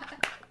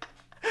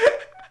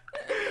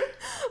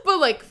 But,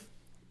 like,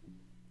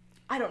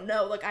 I don't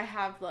know. Like, I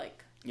have,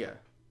 like... Yeah.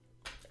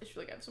 I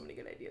feel like I have so many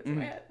good ideas in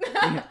my head.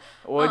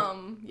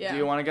 Do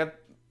you want to get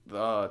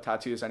the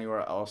tattoos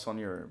anywhere else on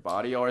your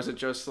body, or is it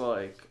just,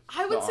 like,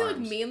 I would say, like,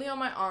 mainly on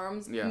my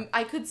arms. Yeah.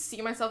 I could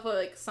see myself with,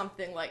 like,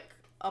 something, like,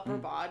 upper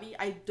body.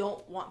 I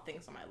don't want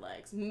things on my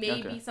legs.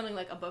 Maybe something,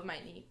 like, above my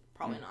knee.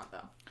 Probably not,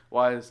 though.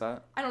 Why is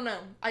that? I don't know.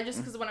 I just...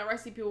 Because whenever I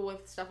see people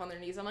with stuff on their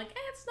knees, I'm like,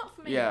 it's not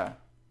for me. Yeah.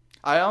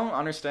 I don't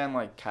understand,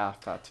 like, calf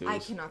tattoos. I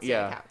cannot see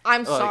calf.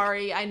 I'm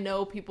sorry. I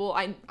know people.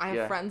 I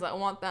have friends that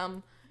want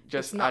them.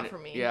 Just not for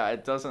me. Yeah,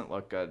 it doesn't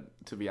look good,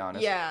 to be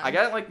honest. Yeah. I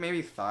get, like,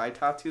 maybe thigh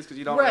tattoos because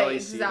you don't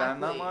really see them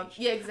that much.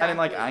 Yeah, exactly. And then,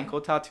 like,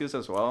 ankle tattoos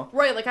as well.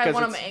 Right, like, I have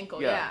one on my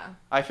ankle, yeah.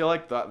 I feel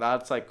like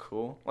that's, like,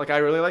 cool. Like, I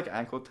really like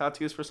ankle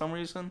tattoos for some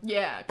reason.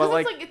 Yeah,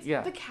 because it's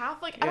the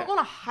calf, like, I don't want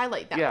to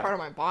highlight that part of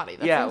my body.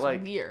 That seems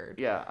like, weird.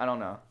 Yeah, I don't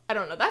know.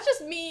 That's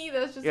just me.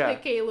 That's just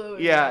like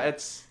Kayla. Yeah,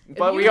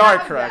 but we are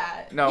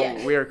correct. That,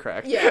 no, we are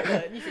correct. Yeah,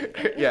 good. You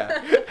should.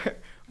 Yeah.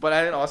 But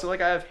I also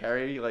like I have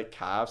hairy like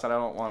calves, and I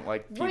don't want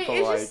like people it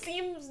like. It just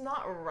seems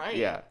not right.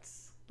 Yeah.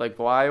 Like,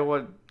 why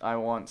would I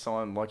want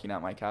someone looking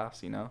at my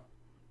calves? You know.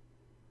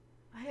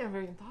 I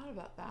never even thought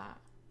about that.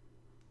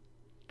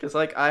 Cause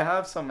like I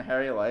have some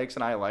hairy legs,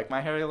 and I like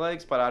my hairy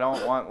legs, but I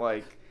don't want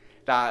like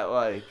that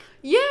like.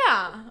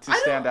 Yeah. To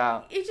stand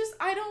out. It just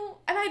I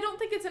don't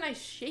think it's a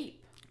nice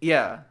shape.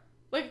 Yeah.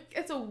 Like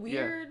it's a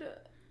weird.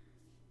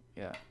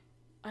 Yeah.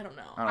 I don't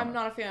know. I'm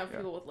not a fan of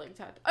people with leg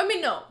tattoos. I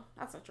mean, no,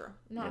 that's not true.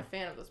 I'm not a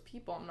fan of those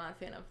people. I'm not a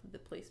fan of the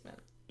placement.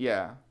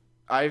 Yeah.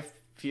 I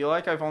feel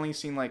like I've only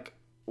seen like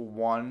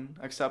one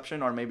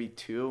exception or maybe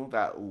two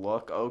that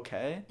look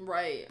okay.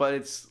 Right. But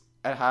it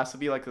has to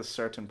be like a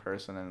certain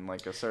person and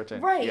like a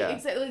certain. Right. Yeah.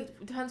 Exactly.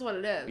 It depends what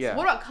it is. Yeah.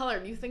 What about color?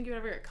 Do you think you'd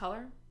ever get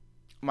color?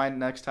 My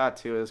next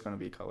tattoo is going to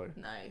be color.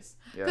 Nice.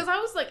 Because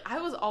I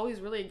was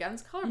always really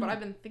against color, but I've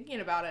been thinking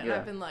about it and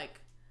I've been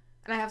like,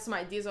 and I have some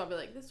ideas. I'll be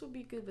like, this would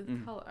be good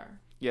with color.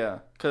 Yeah,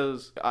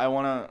 because I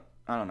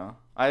don't know.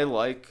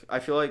 I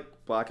feel like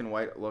black and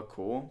white look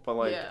cool, but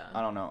like,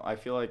 I don't know. I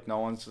feel like no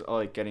one's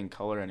like getting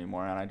color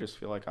anymore, and I just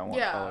feel like I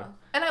want color.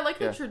 And I like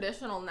the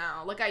traditional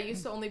now. Like, I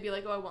used to only be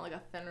like, oh, I want like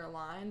a thinner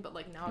line, but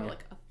like now I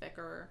like a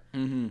thicker,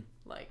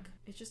 like,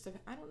 it's just,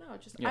 I don't know.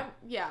 It's just, I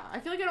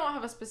feel like I don't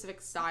have a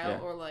specific style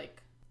or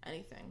like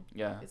anything.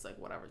 Yeah. It's like,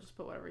 whatever, just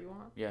put whatever you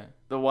want. Yeah.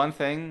 The one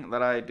thing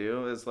that I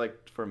do is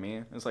like, for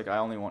me, is like, I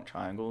only want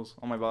triangles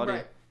on my body.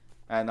 Right.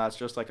 And that's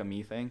just like a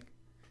me thing.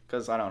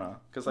 Because I don't know.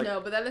 Cause, like,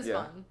 no, but that is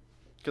fun.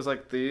 Because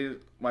like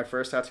my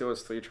first tattoo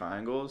was 3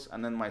 triangles,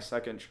 and then my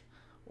second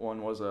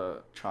one was a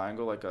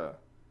triangle, like a.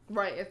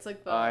 Right, it's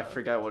like the. I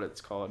forget what it's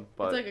called,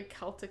 but. It's like a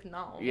Celtic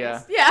knot.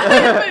 Yeah.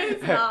 Yeah, but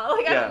it's not.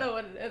 Like I don't know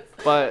what it is.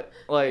 But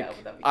like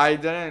I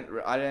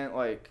didn't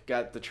like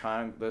get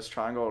this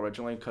triangle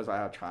originally because I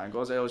had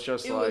triangles. It was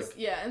just and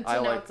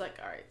so now it's like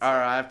all right.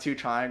 I have 2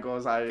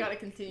 triangles. I gotta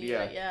continue.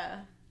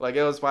 Yeah. Like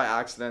it was by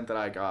accident that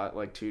I got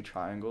like 2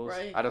 triangles.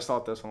 Right. I just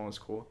thought this one was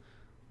cool.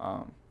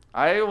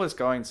 I was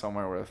going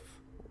somewhere with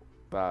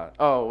that.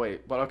 Oh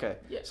wait, but okay.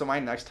 Yeah. So my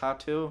next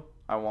tattoo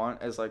I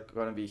want is like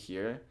gonna be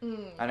here,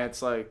 and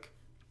it's like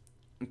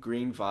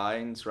green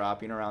vines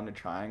wrapping around a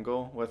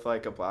triangle with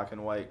like a black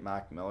and white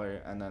Mac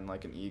Miller, and then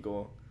like an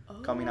eagle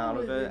coming out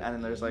of it, and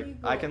then there's like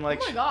I can like.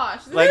 Oh my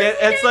gosh! Like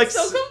it's like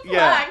so complex.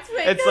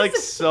 Yeah, it's like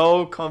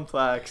so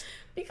complex.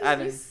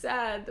 Because you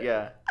said.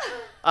 Yeah.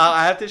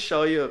 I have to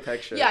show you a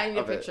picture. Yeah, I need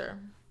a picture.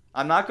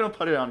 I'm not going to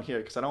put it on here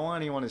because I don't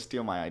want anyone to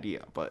steal my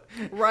idea, but...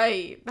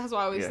 Right. That's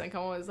why I always think.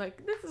 I'm always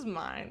like, this is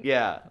mine.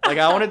 Yeah. Like,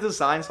 I want to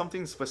design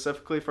something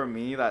specifically for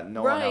me that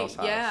no one else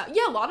has. Yeah.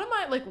 Yeah, a lot of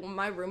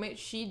my roommate,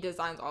 she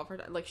designs all of her...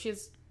 Like, she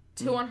has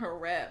 2 on her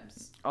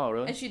ribs. Oh,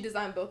 really? And she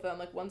designed both of them.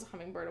 Like, one's a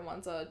hummingbird and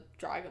one's a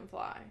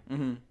dragonfly.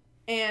 Mm-hmm.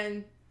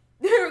 And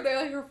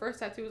they're like, her first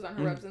tattoo was on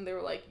her ribs, and they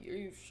were like, are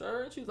you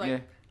sure? And she was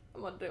like, I'm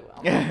going to do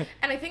it.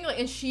 And I think, like,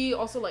 and she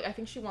also, like, I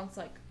think she wants,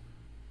 like,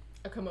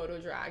 a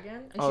Komodo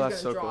dragon, and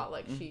she's gonna draw it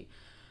like she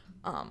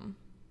and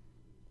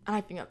I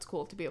think that's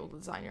cool to be able to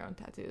design your own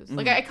tattoos.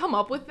 Like I come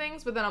up with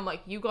things, but then I'm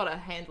like, you gotta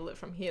handle it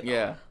from here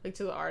though. Like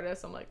to the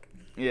artist, I'm like,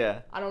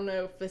 I don't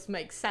know if this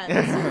makes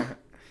sense.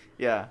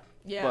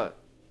 But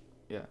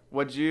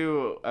would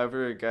you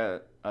ever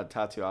get a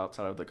tattoo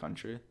outside of the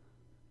country?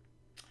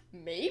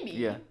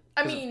 Maybe.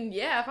 I mean,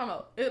 if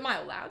am I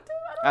allowed to?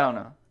 I don't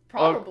know.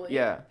 Probably.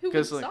 Who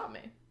would stop me?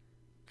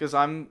 Because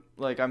I'm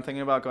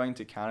thinking about going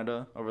to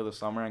Canada over the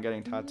summer and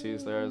getting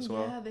tattoos there as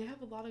well. Yeah, they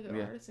have a lot of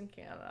good artists in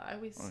Canada. I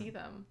always see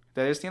them.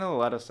 They just need to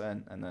let us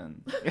in, and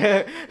then...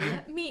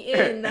 Let me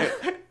in.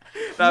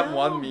 That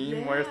one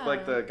meme where it's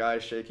like the guy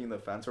shaking the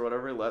fence or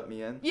whatever, let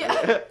me in.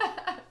 Yeah.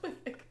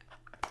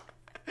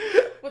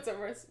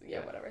 Whatever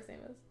his name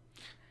is.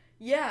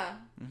 Yeah.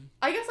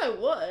 I guess I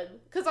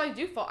would. Because I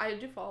do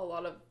follow a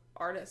lot of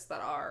artists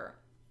that are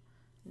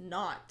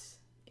not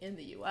in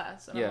the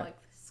U.S. And I'm like...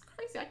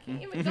 Crazy. I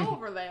can't even go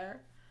over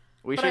there.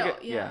 We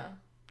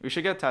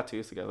should get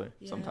tattoos together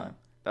sometime.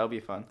 That would be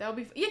fun.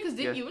 Because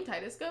didn't you and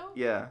Titus go?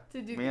 Yeah.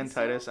 Me and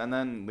Titus, and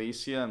then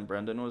Licia and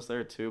Brendan was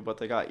there too, but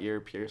they got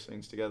ear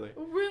piercings together.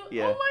 Really?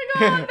 Yeah. Oh my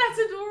god, that's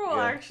adorable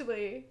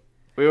actually.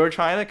 We were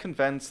trying to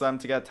convince them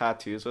to get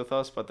tattoos with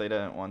us, but they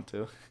didn't want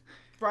to.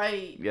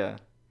 Right. Yeah.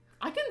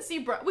 I couldn't see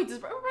wait, does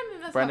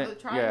Brendan have the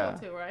triangle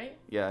too, right?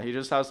 Yeah, he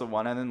just has the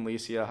one, and then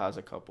Licia has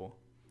a couple.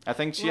 I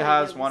think she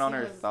has one on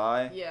her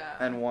thigh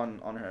and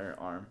one on her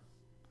arm,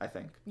 I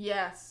think.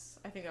 Yes,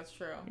 I think that's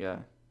true. Yeah.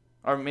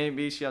 Or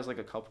maybe she has like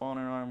a couple on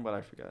her arm, but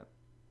I forget.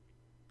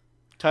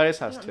 Titus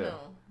has 2.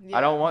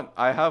 Yeah.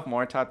 I have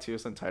more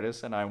tattoos than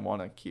Titus, and I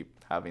want to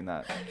keep having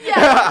that. Yeah,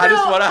 I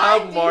just want to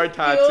have more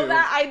tattoos.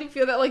 I do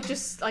feel that, like,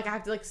 just, like, I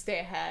have to, like, stay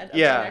ahead of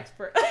the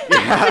expert.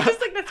 Yeah. Just,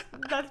 like,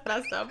 that's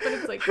messed up, but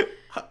it's, like,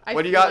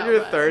 when you got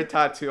your 3rd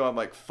tattoo, I'm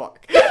like,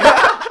 fuck.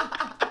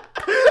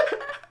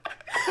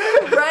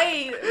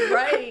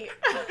 Right.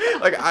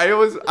 Like I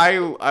was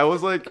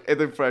like in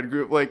the friend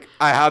group, like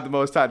I had the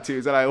most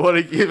tattoos and I want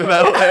to keep it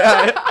that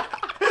way.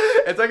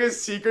 It's like a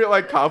secret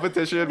like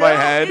competition in my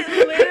head.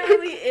 It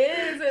literally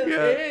is. It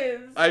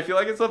is. I feel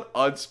like it's an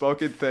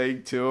unspoken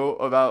thing too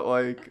about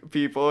like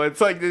people.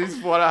 It's like they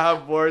just want to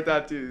have more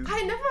tattoos.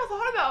 I never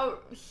thought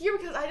about here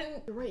because I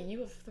didn't. Right, you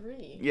have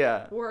 3.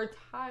 Yeah. We're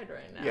tied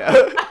right now. Yeah.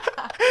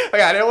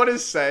 Like I didn't want to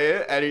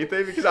say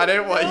anything because I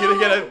didn't want you to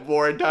get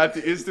more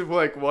tattoos to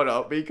like one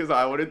up me because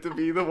I wanted to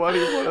be the one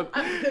who one up.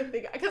 I'm gonna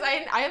think because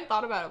I hadn't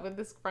thought about it with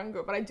this friend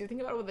group, but I do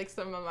think about it with like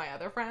some of my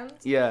other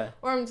friends. Yeah.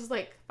 Or I'm just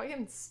like,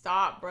 fucking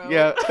stop, bro.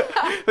 Yeah.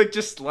 Like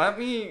just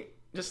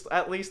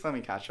at least let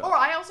me catch up. Or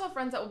I also have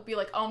friends that would be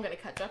like, oh, I'm gonna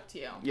catch up to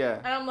you. Yeah.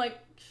 And I'm like,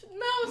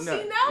 no. See,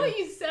 now that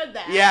you said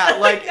that. Yeah,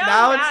 like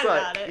now it's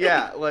like, like,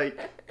 yeah, like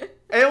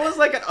it was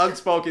like an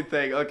unspoken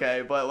thing,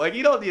 okay, but like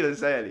you don't need to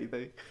say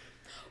anything.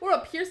 What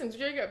about piercings?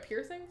 Would you ever get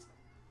piercings?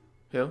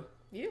 Who?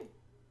 You.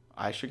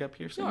 I should get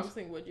piercings. No, I'm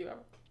saying, would you ever?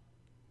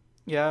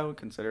 Yeah, I would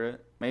consider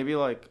it. Maybe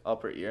like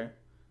upper ear.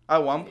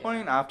 At one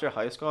point after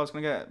high school, I was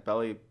gonna get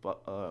belly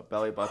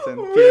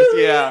button pierced.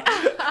 Yeah.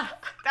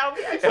 That would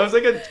be actually. It was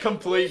like a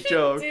complete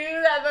joke. Do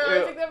that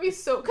though. I think that'd be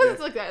so. Cause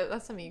it's like that.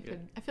 That's something you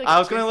could. I feel like I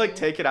was gonna like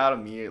take it out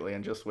immediately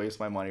and just waste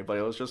my money, but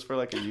it was just for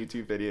like a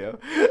YouTube video.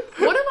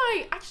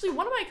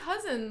 One of my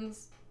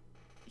cousins,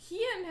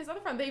 he and his other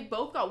friend, they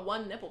both got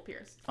one nipple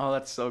pierced. Oh,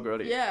 that's so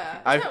grody.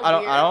 Yeah. I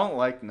don't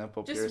like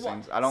nipple Just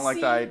piercings. I don't like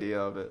the idea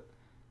of it.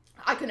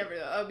 I could never do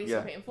that. That would be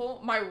so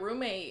painful. My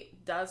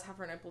roommate does have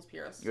her nipples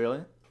pierced. Really?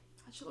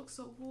 That should look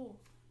so cool.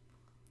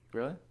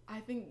 Really? I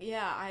think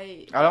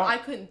I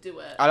couldn't do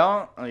it. I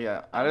don't. Oh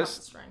yeah. I just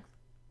have the strength.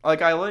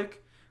 Like I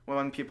like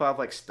when people have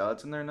like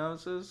studs in their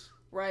noses.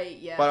 Right.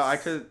 Yes. But I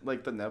could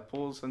like the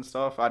nipples and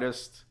stuff. I don't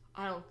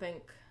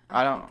think.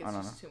 I don't know. I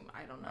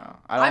don't know. No,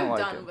 I'm like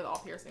done with all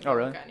piercings. Oh,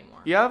 really? I don't anymore.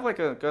 You have like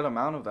a good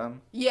amount of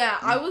them. Yeah,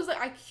 I was like,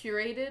 I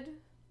curated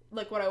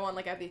like what I want.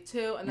 Like I had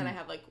 2, and then I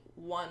had like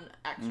 1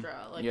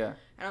 extra. Like and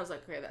I was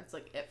like, okay, that's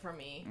like it for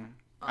me.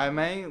 I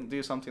may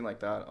do something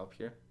like that up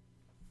here,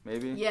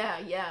 maybe.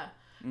 Yeah.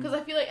 Because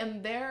I feel like I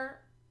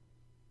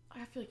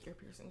feel like your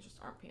piercings just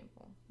aren't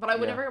painful. But I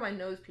would never get my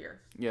nose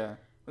pierced. Yeah.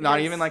 Not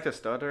even like a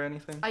stud or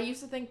anything. I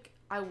used to think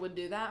I would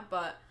do that,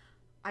 but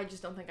I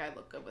just don't think I'd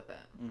look good with it.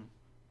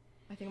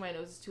 I think my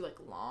nose is too like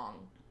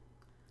long.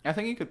 I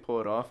think you could pull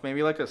it off.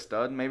 Maybe like a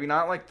stud. Maybe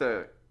not like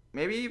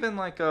maybe even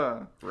like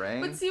a ring.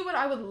 But see what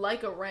I would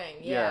like a ring.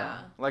 Yeah.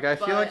 Like I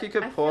feel like you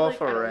could pull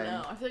off a ring. I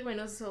don't know. I feel like my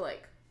nose is so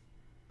like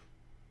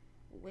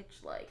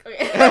witch-like.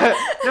 Okay.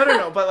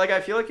 No. But like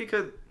I feel like you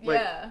could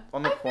like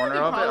on the corner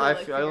of it.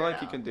 I feel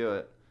like you could do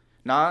it.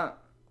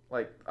 Not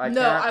like I can't.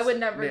 No, I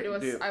would never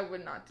do. I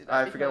would not do that.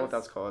 I forget what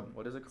that's called.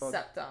 What is it called?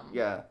 Septum.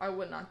 Yeah. I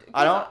would not do.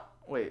 I don't.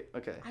 Wait.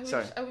 Okay.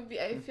 Sorry.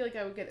 I feel like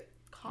I would get it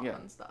caught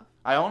on stuff.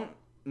 I don't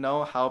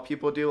know how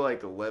people do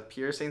like lip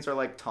piercings or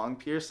like tongue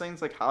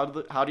piercings. Like how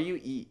do you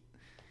eat?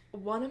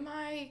 One of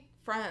my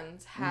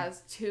friends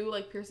has 2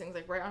 like piercings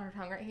like right on her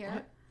tongue right here.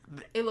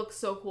 What? It looks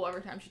so cool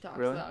every time she talks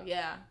though.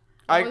 Yeah.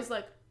 I was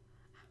like,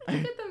 how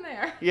did you get them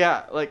there?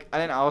 Yeah, like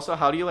and then also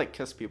how do you like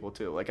kiss people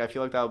too? Like I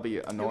feel like that would be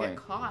annoying. You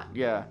get caught.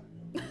 Yeah.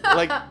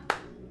 Like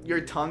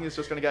your tongue is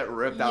just gonna get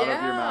ripped out of your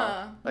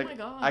mouth. Like oh my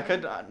God. I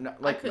could I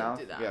couldn't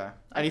do that. Yeah.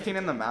 Anything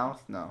in the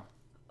mouth? No.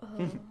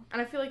 And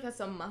I feel like that's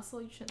a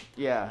muscle you shouldn't.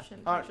 Yeah.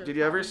 Did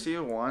you ever see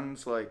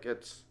ones like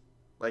it's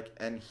like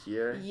in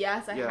here?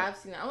 Yes, I have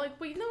seen that. I'm like,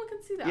 wait, no one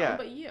can see that. Yeah.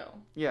 What about you?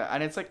 Yeah,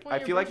 and it's like I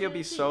feel like it'd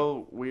be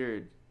so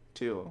weird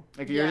too.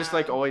 Like you're just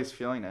like always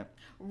feeling it.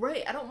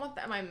 Right. I don't want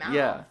that in my mouth.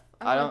 Yeah.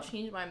 I don't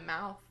change my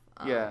mouth.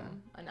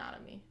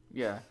 Anatomy.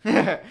 Yeah.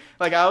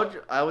 Like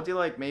I would do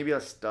like maybe a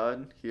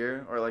stud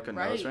here or like a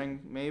nose ring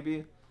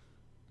maybe,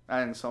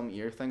 and some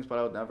ear things, but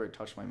I would never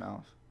touch my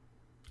mouth.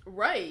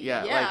 Right.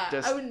 Yeah. Like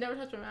just, I would never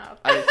touch my mouth.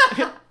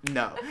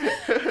 No.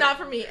 Not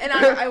for me, and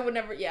I would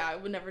never. Yeah, I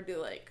would never do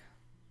like.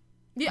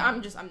 Yeah,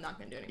 I'm not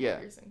gonna do any more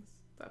piercings.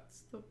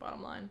 That's the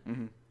bottom line.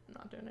 I'm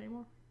not doing it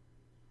anymore.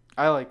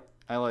 I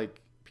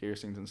like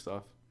piercings and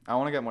stuff. I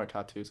want to get more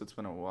tattoos. It's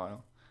been a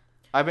while.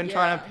 I've been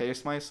trying to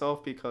pace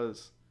myself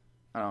because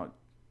I don't.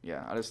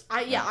 Yeah,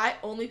 I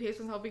only pace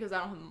myself because I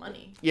don't have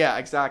money. Yeah,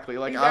 exactly.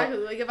 Like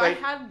if I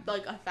had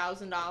like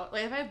 $1,000,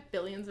 like if I had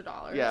billions of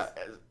dollars. Yeah.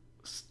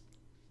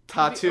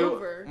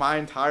 Tattoo my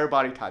entire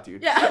body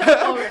tattooed.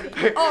 Yeah,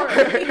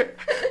 already.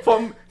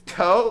 From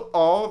toe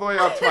all the way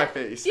up to my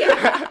face.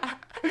 Yeah.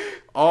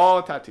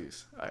 All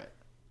tattoos. All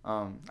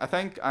right. I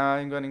think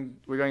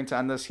we're going to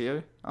end this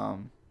here.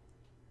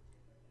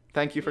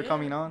 Thank you for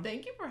coming on.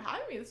 Thank you for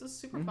having me. This was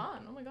super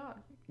fun. Oh my God.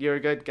 You're a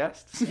good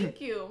guest.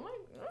 Thank you.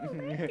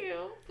 Thank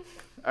you.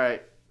 All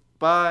right.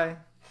 Bye.